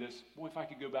ever say this? Boy, if I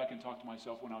could go back and talk to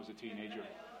myself when I was a teenager.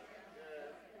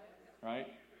 Right?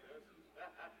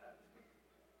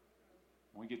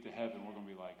 When we get to heaven, we're going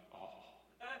to be like, oh,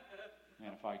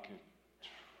 man, if I could.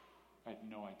 I had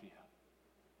no idea.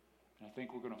 And I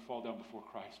think we're going to fall down before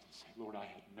Christ and say, Lord, I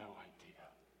had no idea.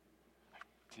 I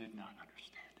did not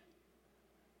understand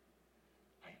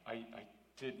it. I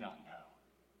did not know.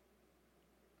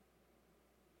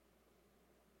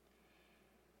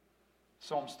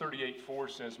 Psalms 38:4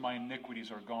 says, "My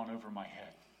iniquities are gone over my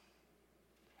head.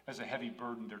 As a heavy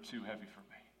burden, they're too heavy for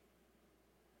me."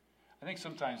 I think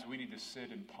sometimes we need to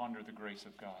sit and ponder the grace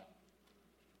of God.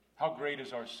 How great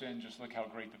is our sin? Just look how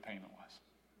great the payment was.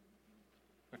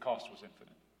 The cost was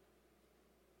infinite.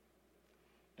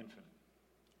 Infinite.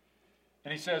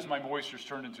 And he says, "My moisture's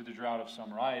turned into the drought of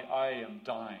summer. I am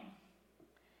dying.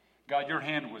 God, your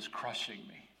hand was crushing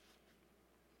me."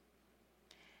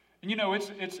 And you know,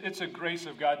 it's a grace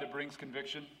of God that brings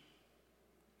conviction.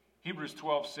 Hebrews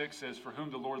 12:6 says, "For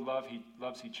whom the Lord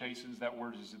loves, he chastens." That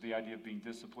word is the idea of being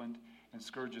disciplined, "and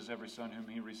scourges every son whom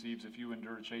he receives. If you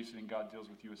endure chastening, God deals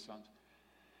with you as sons."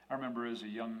 I remember as a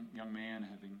young man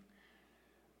having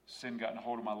sin gotten a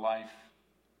hold of my life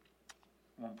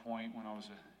at one point when I was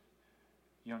a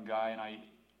young guy, and I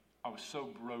was so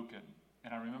broken.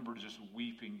 And I remember just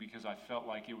weeping because I felt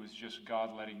like it was just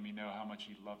God letting me know how much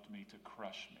he loved me to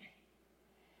crush me.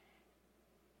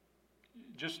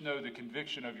 Just know the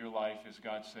conviction of your life is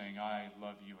God saying, "I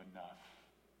love you enough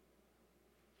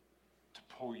to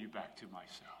pull you back to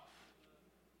myself.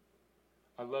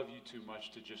 I love you too much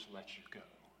to just let you go."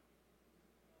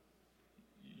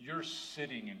 You're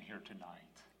sitting in here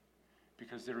tonight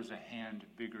because there is a hand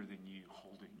bigger than you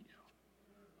holding you.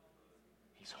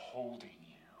 He's holding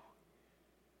you.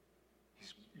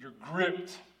 You're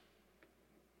gripped.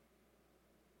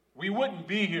 We wouldn't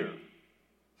be here.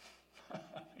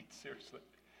 I mean, seriously.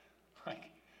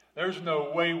 There's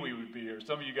no way we would be here.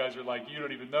 Some of you guys are like, you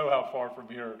don't even know how far from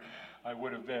here I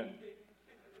would have been.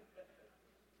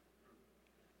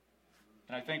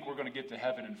 And I think we're going to get to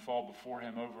heaven and fall before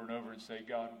him over and over and say,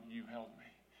 "God, you held me.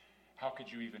 How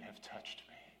could you even have touched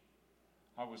me?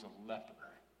 I was a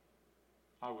leper.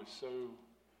 I was so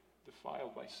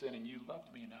defiled by sin, and you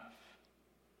loved me enough.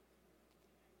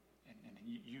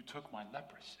 And you took my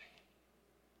leprosy."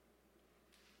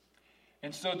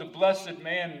 And so the blessed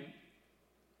man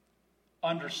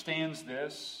understands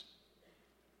this.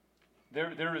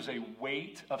 There is a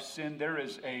weight of sin. There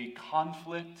is a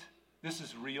conflict. This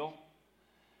is real.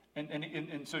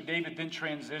 And so David then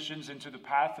transitions into the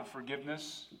path of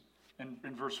forgiveness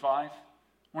in verse 5.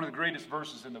 One of the greatest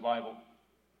verses in the Bible.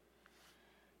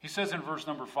 He says in verse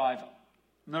number 5,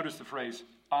 notice the phrase,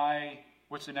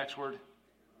 what's the next word?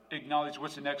 Acknowledge.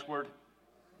 What's the next word?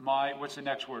 What's the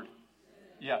next word?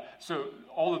 Yeah, so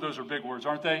all of those are big words,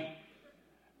 aren't they?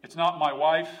 It's not my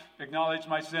wife acknowledge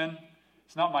my sin.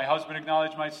 It's not my husband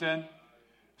acknowledge my sin.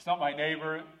 It's not my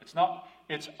neighbor. It's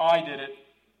I did it.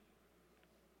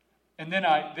 And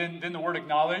then the word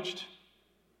acknowledged.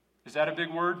 Is that a big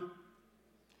word?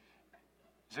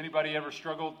 Has anybody ever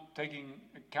struggled taking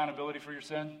accountability for your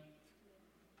sin?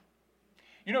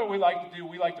 You know what we like to do?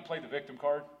 We like to play the victim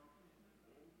card.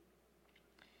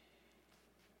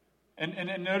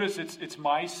 And notice it's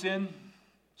my sin.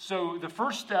 So the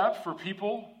first step for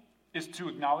people is to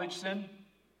acknowledge sin.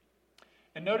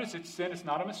 And notice it's sin. It's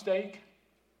not a mistake.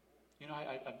 You know,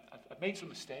 I've made some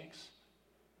mistakes.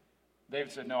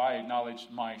 David said, "No, I acknowledge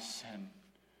my sin."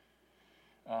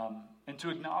 And to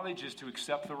acknowledge is to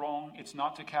accept the wrong. It's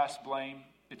not to cast blame.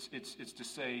 It's to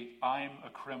say, I'm a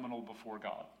criminal before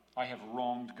God. I have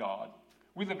wronged God.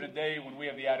 We live in a day when we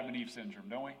have the Adam and Eve syndrome,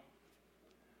 don't we?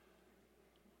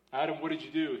 Adam, what did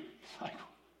you do? It's like,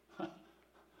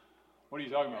 what are you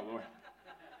talking about, Lord?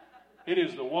 It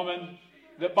is the woman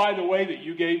that, by the way, that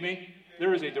you gave me.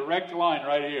 There is a direct line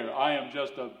right here. I am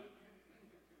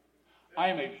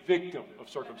a victim of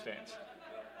circumstance.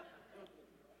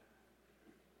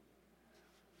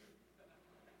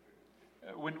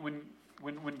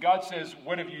 When God says,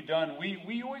 what have you done?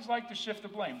 We always like to shift the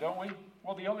blame, don't we?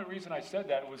 Well, the only reason I said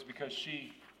that was because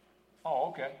oh,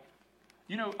 okay.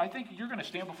 I think you're going to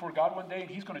stand before God one day and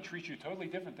he's going to treat you totally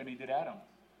different than he did Adam.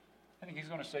 I think he's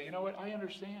going to say, you know what, I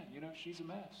understand. She's a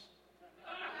mess.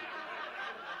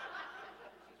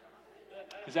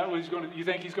 Is that what you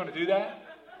think he's going to do that?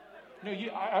 No,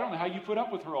 I don't know how you put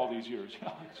up with her all these years.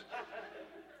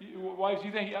 Wives,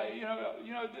 you think, I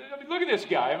mean, look at this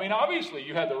guy. I mean, obviously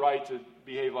you had the right to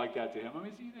behave like that to him. I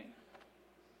mean, you think,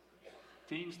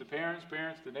 teens, the parents,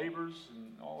 the neighbors,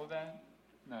 and all of that?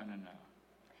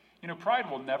 No. Pride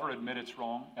will never admit it's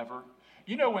wrong, ever.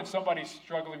 When somebody's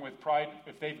struggling with pride,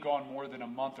 if they've gone more than a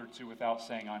month or two without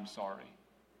saying, I'm sorry.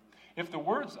 If the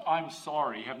words, I'm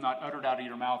sorry, have not uttered out of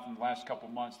your mouth in the last couple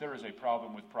months, there is a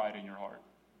problem with pride in your heart.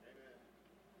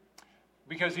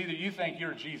 Because either you think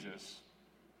you're Jesus,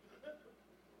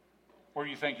 or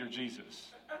you think you're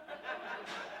Jesus.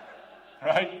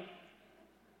 Right?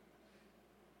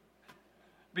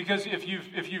 Because if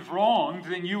you've wronged,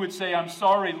 then you would say, I'm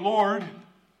sorry, Lord.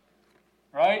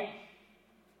 Right?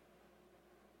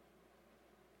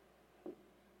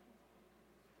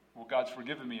 Well, God's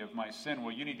forgiven me of my sin.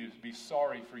 Well, you need to be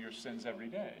sorry for your sins every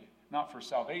day. Not for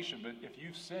salvation, but if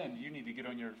you've sinned, you need to get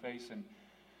on your face in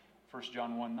 1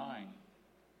 John 1:9.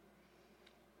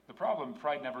 The problem,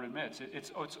 pride never admits. It's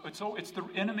the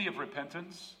enemy of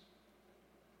repentance.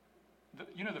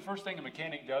 The first thing a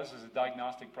mechanic does is a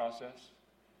diagnostic process.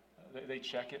 They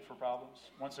check it for problems.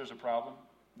 Once there's a problem,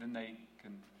 then they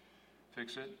can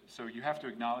fix it. So you have to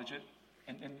acknowledge it.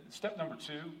 And step number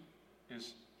 2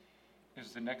 is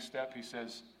the next step. He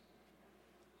says,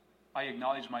 I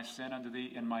acknowledge my sin unto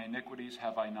thee, and my iniquities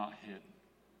have I not hid.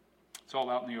 It's all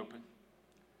out in the open.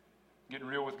 Getting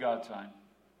real with God time.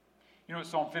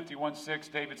 Psalm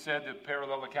 51:6, David said, the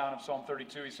parallel account of Psalm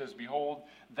 32, he says, behold,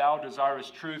 thou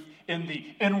desirest truth in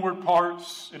the inward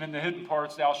parts, and in the hidden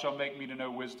parts thou shalt make me to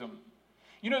know wisdom.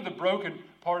 The broken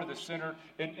part of the sinner,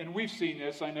 and we've seen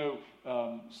this. I know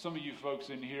some of you folks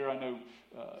in here, I know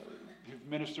who've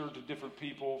ministered to different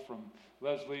people, from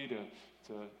Leslie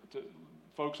to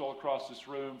folks all across this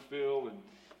room, Phil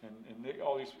and Nick,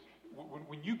 all these.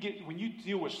 When you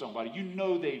deal with somebody,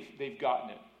 they've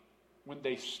gotten it. When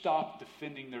they stop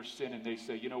defending their sin and they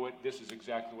say, you know what, this is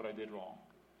exactly what I did wrong.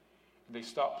 And they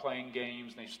stop playing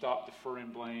games, they stop deferring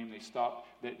blame,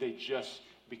 they just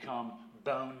become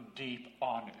bone deep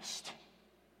honest.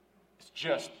 It's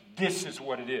just, this is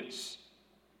what it is.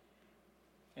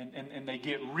 And they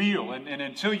get real. And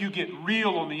until you get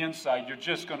real on the inside, you're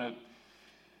just going to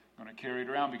carry it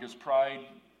around, because pride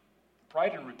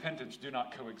and repentance do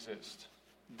not coexist.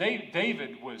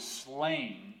 David was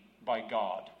slain by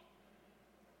God.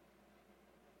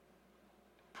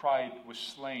 Pride was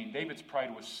slain. David's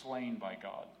pride was slain by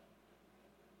God.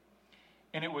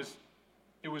 And it was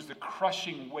the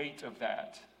crushing weight of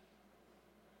that.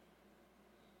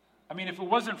 I mean, if it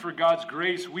wasn't for God's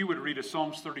grace, we would read a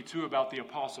Psalms 32 about the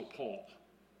Apostle Paul.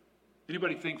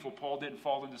 Anybody thankful Paul didn't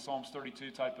fall into Psalms 32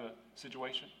 type of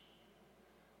situation?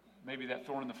 Maybe that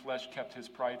thorn in the flesh kept his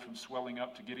pride from swelling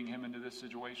up to getting him into this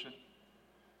situation.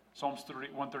 Psalms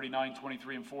 139,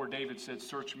 23 and 4, David said,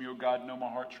 search me, O God, know my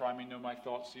heart, try me, know my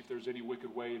thoughts, see if there's any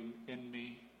wicked way in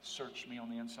me, search me on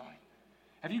the inside.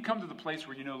 Have you come to the place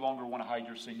where you no longer want to hide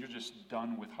your sin? You're just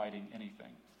done with hiding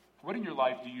anything. What in your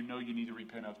life do you know you need to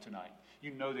repent of tonight?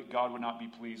 You know that God would not be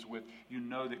pleased with. You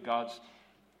know that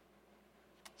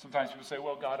sometimes people say,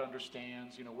 well, God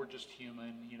understands. We're just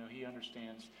human. He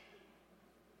understands.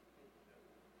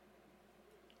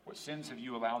 What sins have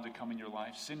you allowed to come in your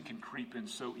life? Sin can creep in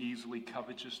so easily.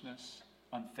 Covetousness,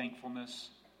 unthankfulness,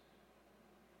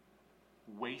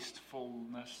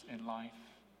 wastefulness in life.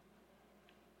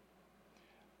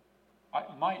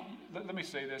 Let me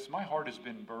say this. My heart has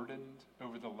been burdened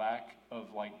over the lack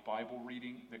of Bible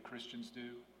reading that Christians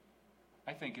do.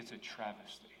 I think it's a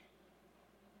travesty.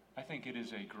 I think it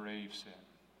is a grave sin.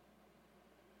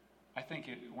 I think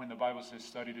when the Bible says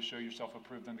study to show yourself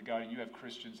approved unto God, and you have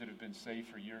Christians that have been saved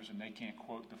for years and they can't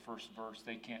quote the first verse,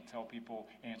 they can't tell people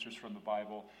answers from the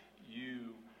Bible,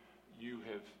 you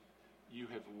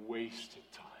have wasted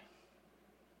time.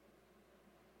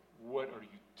 what are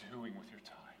you doing with your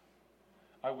time?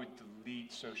 I would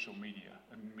delete social media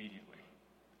immediately.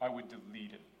 I would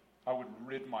delete it. I would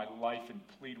rid my life and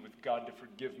plead with God to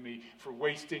forgive me for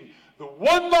wasting the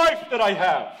one life that I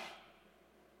have.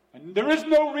 And there is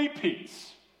no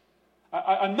repeats.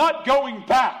 I'm not going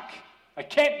back. I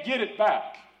can't get it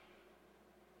back.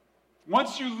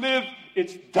 Once you live,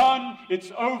 it's done,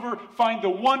 it's over. Find the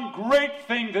one great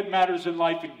thing that matters in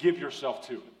life and give yourself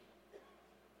to it.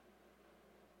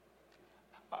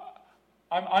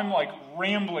 I'm like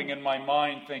rambling in my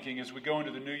mind thinking as we go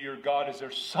into the new year, God, is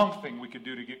there something we could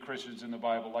do to get Christians in the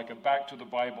Bible, like a back to the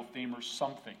Bible theme or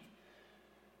something?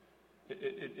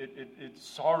 It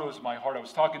sorrows my heart. I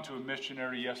was talking to a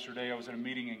missionary yesterday. I was at a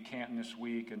meeting in Canton this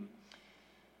week, and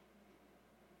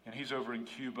he's over in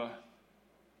Cuba,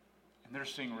 and they're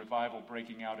seeing revival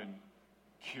breaking out in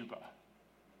Cuba.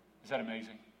 Is that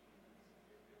amazing?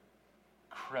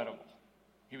 Incredible.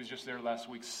 He was just there last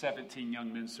week. 17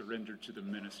 young men surrendered to the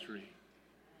ministry.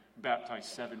 Baptized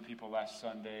 7 people last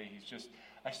Sunday.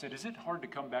 I said, is it hard to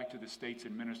come back to the States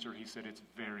and minister? He said, it's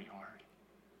very hard.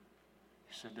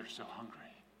 He said, they're so hungry.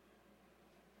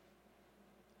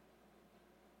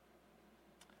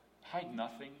 Hide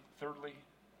nothing, thirdly.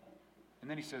 And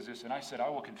then he says this, and I said, I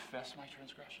will confess my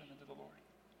transgression unto the Lord.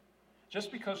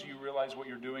 Just because you realize what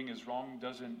you're doing is wrong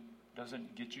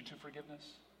doesn't get you to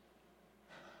forgiveness.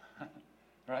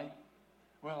 Right?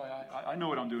 Well, I know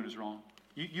what I'm doing is wrong.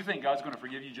 You think God's going to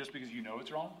forgive you just because you know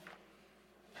it's wrong?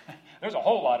 There's a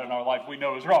whole lot in our life we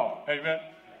know is wrong. Amen?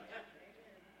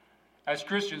 As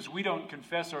Christians, we don't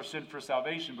confess our sin for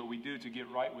salvation, but we do to get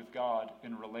right with God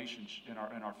in relationship, in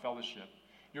our fellowship.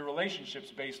 Your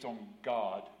relationship's based on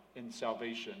God in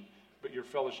salvation, but your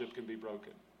fellowship can be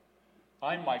broken.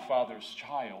 I'm my Father's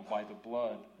child by the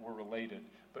blood, we're related,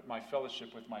 but my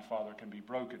fellowship with my Father can be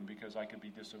broken because I could be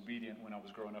disobedient when I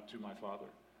was growing up to my Father.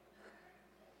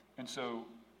 And so,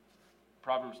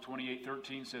 Proverbs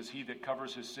 28:13 says, he that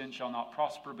covers his sin shall not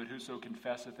prosper, but whoso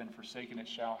confesseth and forsaketh it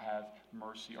shall have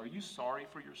mercy. Are you sorry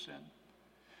for your sin?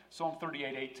 Psalm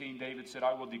 38:18, David said,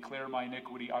 I will declare my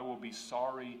iniquity, I will be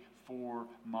sorry for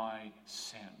my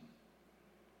sin.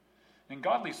 And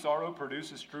godly sorrow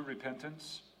produces true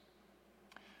repentance.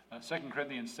 2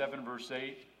 Corinthians 7 verse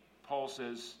 8, Paul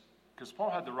says, because Paul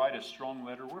had to write a strong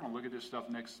letter. We're going to look at this stuff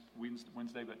next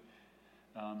Wednesday, but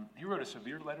he wrote a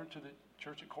severe letter to the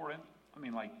church at Corinth. I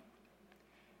mean, like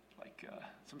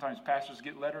sometimes pastors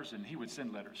get letters, and he would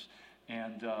send letters.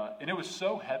 And it was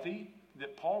so heavy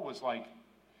that Paul was like,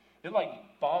 it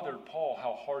bothered Paul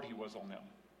how hard he was on them.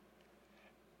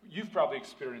 You've probably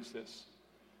experienced this.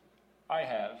 I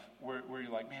have, where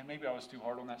you're like, man, maybe I was too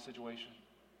hard on that situation.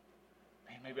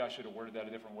 Man, maybe I should have worded that a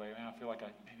different way. Man, I feel like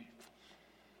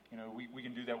we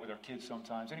can do that with our kids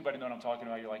sometimes. Anybody know what I'm talking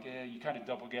about? You're like, you kind of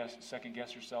second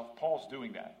guess yourself. Paul's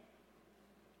doing that.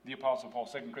 The Apostle Paul,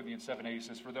 2 Corinthians 7:8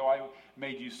 says, for though I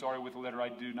made you sorry with a letter, I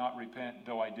do not repent,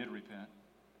 though I did repent.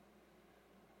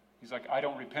 He's like, I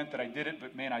don't repent that I did it,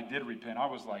 but man, I did repent. I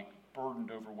was like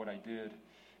burdened over what I did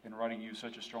in writing you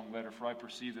such a strong letter. For I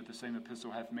perceive that the same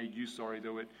epistle hath made you sorry,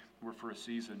 though it were for a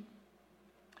season.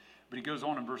 But he goes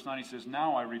on in verse 9, he says,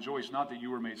 now I rejoice, not that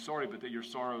you were made sorry, but that your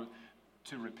sorrow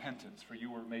to repentance, for you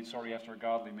were made sorry after a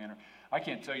godly manner. I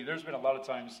can't tell you, there's been a lot of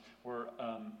times where,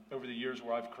 over the years,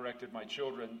 where I've corrected my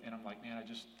children, and I'm like, man, I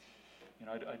just,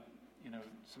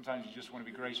 sometimes you just want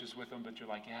to be gracious with them, but you're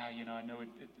like, I know it.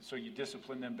 So you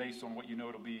discipline them based on what you know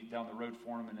it'll be down the road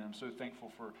for them, and I'm so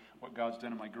thankful for what God's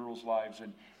done in my girls' lives.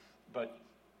 But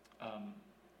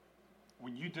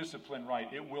when you discipline right,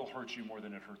 it will hurt you more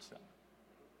than it hurts them.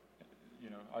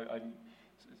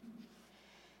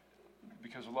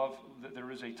 Because love,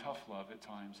 there is a tough love at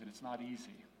times, and it's not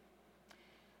easy.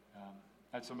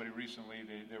 I had somebody recently,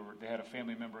 they had a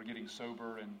family member getting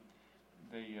sober, and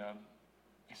they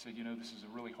said, this is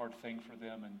a really hard thing for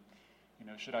them, and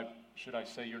should I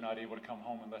say you're not able to come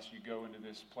home unless you go into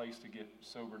this place to get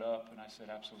sobered up? And I said,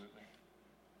 absolutely.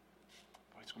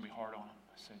 But it's going to be hard on them.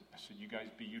 I said, you guys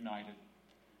be united.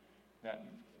 That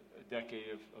a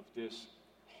decade of this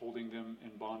holding them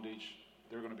in bondage,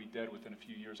 they're going to be dead within a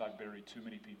few years. I've buried too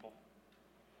many people.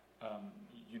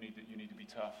 You need to be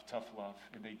tough love.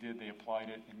 And they did. They applied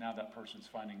it, and now that person's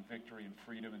finding victory and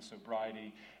freedom and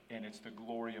sobriety, and it's the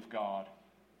glory of God.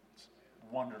 It's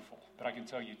wonderful. But I can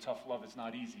tell you, tough love is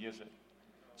not easy, is it?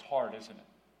 It's hard, isn't it?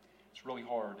 It's really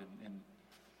hard.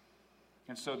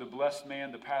 And so the blessed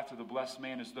man, the path of the blessed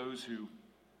man is those who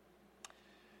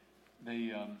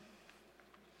they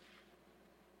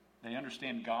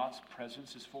understand God's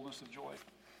presence is fullness of joy.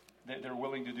 They're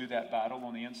willing to do that battle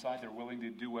on the inside. They're willing to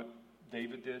do what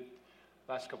David did.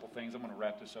 Last couple things. I'm going to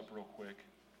wrap this up real quick.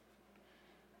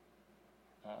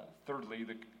 Thirdly,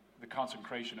 the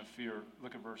consecration of fear.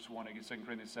 Look at verse 1 again, 2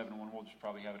 Corinthians 7:1. We'll just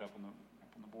probably have it up on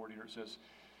the board here. It says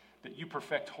that you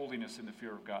perfect holiness in the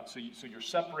fear of God. So you're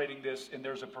separating this, and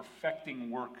there's a perfecting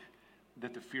work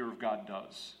that the fear of God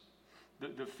does.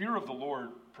 The fear of the Lord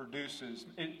produces,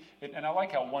 and I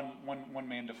like how one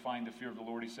man defined the fear of the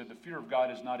Lord. He said, the fear of God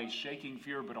is not a shaking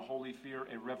fear, but a holy fear,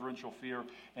 a reverential fear,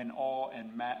 and awe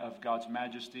of God's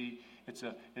majesty. It's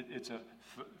a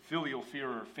filial fear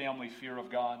or family fear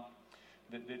of God.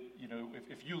 That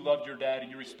if you loved your dad and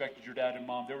you respected your dad and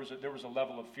mom, there was a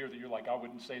level of fear that you're like, I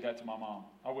wouldn't say that to my mom.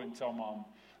 I wouldn't tell mom.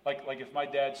 Like if my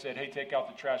dad said, hey, take out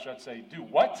the trash, I'd say, do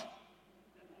what?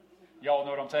 Y'all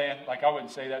know what I'm saying? Like, I wouldn't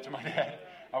say that to my dad.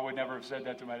 I would never have said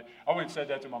that to my dad. I wouldn't have said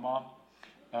that to my mom.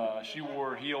 She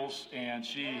wore heels, and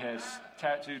she has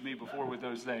tattooed me before with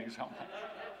those things.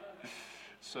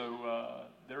 So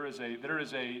there is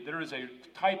a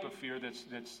type of fear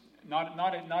that's not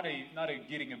a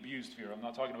getting abused fear. I'm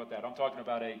not talking about that. I'm talking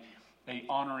about a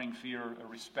honoring fear, a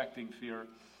respecting fear.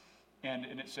 And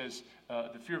it says,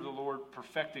 the fear of the Lord,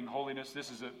 perfecting holiness.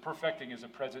 Perfecting is a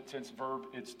present tense verb.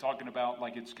 It's talking about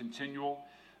like it's continual.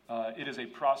 It is a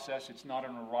process. It's not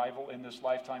an arrival in this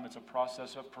lifetime. It's a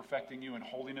process of perfecting you, and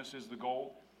holiness is the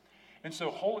goal. And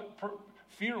so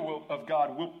fear of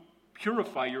God will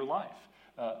purify your life.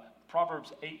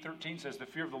 Proverbs 8:13 says, the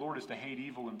fear of the Lord is to hate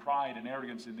evil and pride and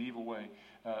arrogance in the evil way.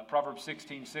 Proverbs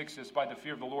 16:6 says, by the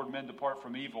fear of the Lord men depart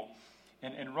from evil.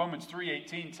 And Romans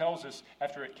 3:18 tells us,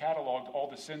 after it cataloged all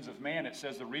the sins of man, it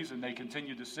says the reason they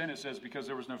continued to sin, it says because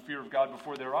there was no fear of God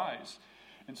before their eyes.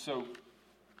 And so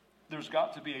there's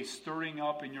got to be a stirring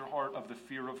up in your heart of the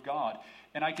fear of God.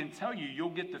 And I can tell you, you'll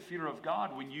get the fear of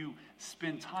God when you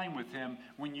spend time with Him,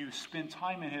 when you spend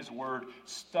time in His Word,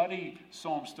 study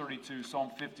Psalms 32,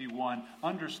 Psalm 51,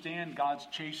 understand God's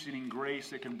chastening grace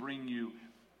that can bring you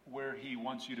where He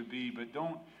wants you to be, but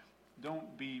don't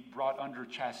be brought under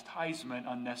chastisement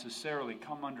unnecessarily.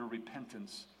 Come under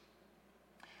repentance.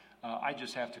 I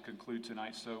just have to conclude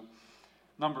tonight. So,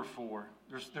 number 4.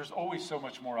 There's always so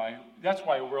much more. That's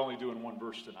why we're only doing one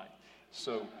verse tonight.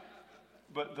 So,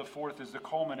 but the 4th is the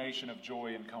culmination of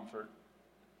joy and comfort.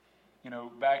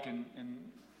 Back in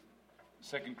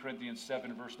 2 Corinthians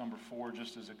 7, verse number 4,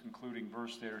 just as a concluding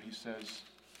verse there, he says,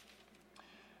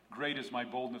 great is my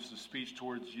boldness of speech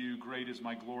towards you. Great is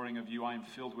my glorying of you. I am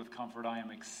filled with comfort. I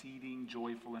am exceeding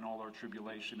joyful in all our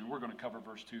tribulation. And we're going to cover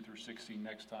verse 2 through 16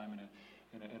 next time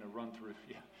in a run through.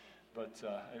 Yeah, but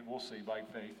we'll see by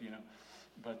faith,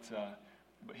 But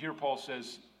here Paul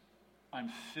says, I'm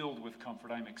filled with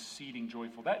comfort. I'm exceeding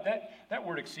joyful. That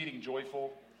word exceeding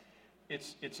joyful,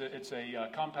 it's a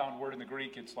compound word in the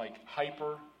Greek. It's like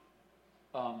hyper.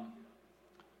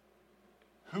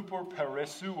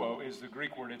 Huperperesuo is the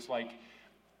Greek word. It's like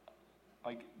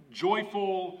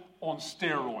joyful on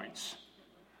steroids.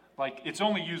 Like, it's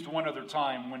only used one other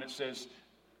time when it says,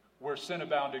 where sin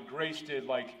abounded, grace did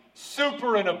like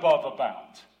super and above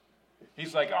abound.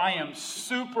 He's like, I am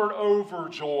super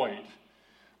overjoyed.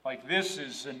 Like, this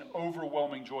is an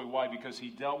overwhelming joy. Why? Because he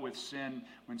dealt with sin.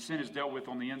 When sin is dealt with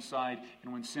on the inside,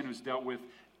 and when sin is dealt with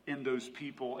in those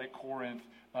people at Corinth,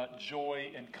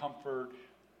 joy and comfort,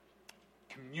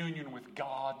 communion with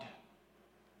God.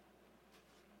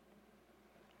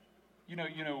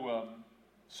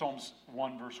 Psalms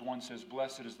 1 verse 1 says,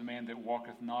 blessed is the man that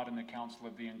walketh not in the counsel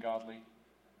of the ungodly.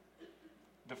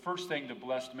 The first thing the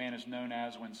blessed man is known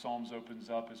as when Psalms opens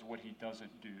up is what he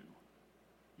doesn't do.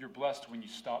 You're blessed when you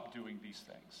stop doing these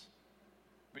things,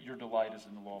 but your delight is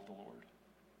in the law of the Lord.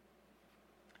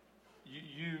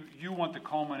 You want the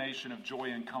culmination of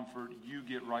joy and comfort. You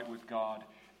get right with God,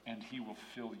 and He will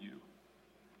fill you.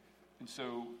 And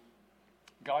so,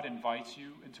 God invites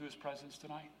you into His presence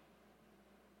tonight,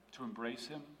 to embrace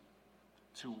Him,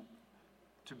 to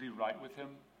be right with Him.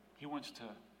 He wants to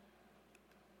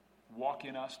walk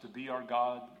in us, to be our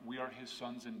God. We are His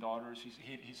sons and daughters.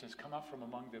 He says, come out from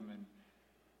among them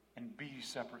and be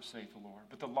separate, saith the Lord.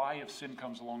 But the lie of sin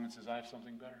comes along and says, I have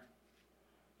something better.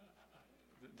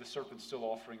 The serpent's still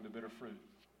offering the bitter fruit.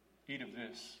 Eat of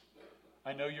this.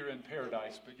 I know you're in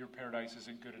paradise, but your paradise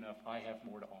isn't good enough. I have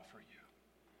more to offer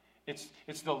you.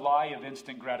 It's the lie of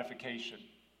instant gratification.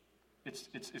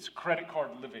 It's credit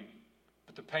card living,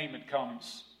 but the payment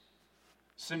comes.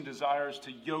 Sin desires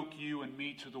to yoke you and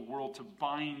me to the world, to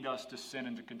bind us to sin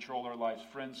and to control our lives.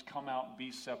 Friends, come out and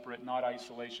be separate, not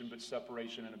isolation, but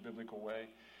separation in a biblical way.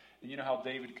 And you know how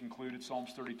David concluded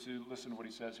Psalms 32? Listen to what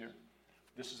he says here.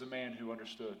 This is a man who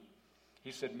understood.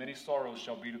 He said, many sorrows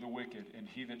shall be to the wicked, and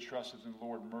he that trusteth in the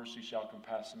Lord, mercy shall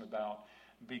compass him about.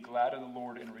 Be glad in the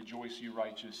Lord and rejoice, you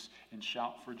righteous, and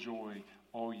shout for joy,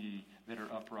 all ye that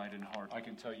are upright in heart. I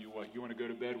can tell you what, you want to go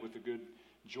to bed with a good,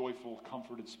 joyful,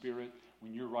 comforted spirit?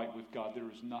 When you're right with God, there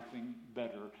is nothing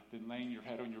better than laying your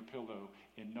head on your pillow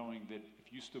and knowing that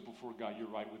if you stood before God, you're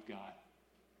right with God.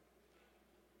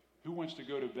 Who wants to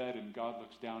go to bed and God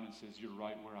looks down and says, you're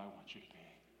right where I want you to be?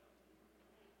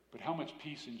 But how much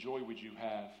peace and joy would you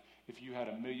have if you had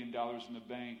 $1 million in the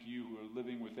bank, you who are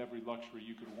living with every luxury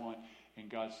you could want, and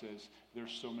God says,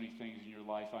 there's so many things in your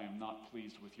life I am not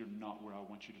pleased with. You're not where I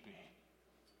want you to be.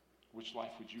 Which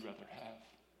life would you rather have?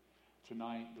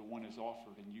 Tonight, the one is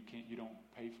offered, and you don't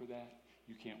pay for that.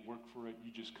 You can't work for it.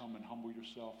 You just come and humble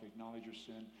yourself, acknowledge your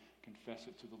sin, confess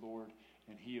it to the Lord,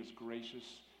 and He is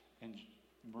gracious and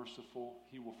merciful.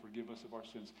 He will forgive us of our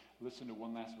sins. Listen to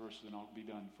one last verse, and I'll be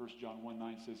done. 1 John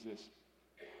 1:9 says this.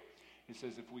 It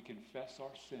says, if we confess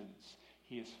our sins,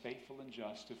 He is faithful and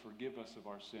just to forgive us of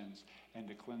our sins and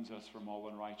to cleanse us from all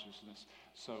unrighteousness.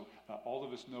 So all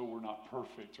of us know we're not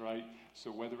perfect, right? So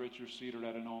whether at your seat or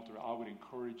at an altar, I would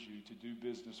encourage you to do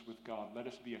business with God. Let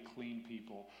us be a clean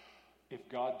people. If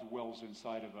God dwells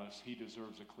inside of us, He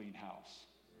deserves a clean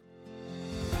house.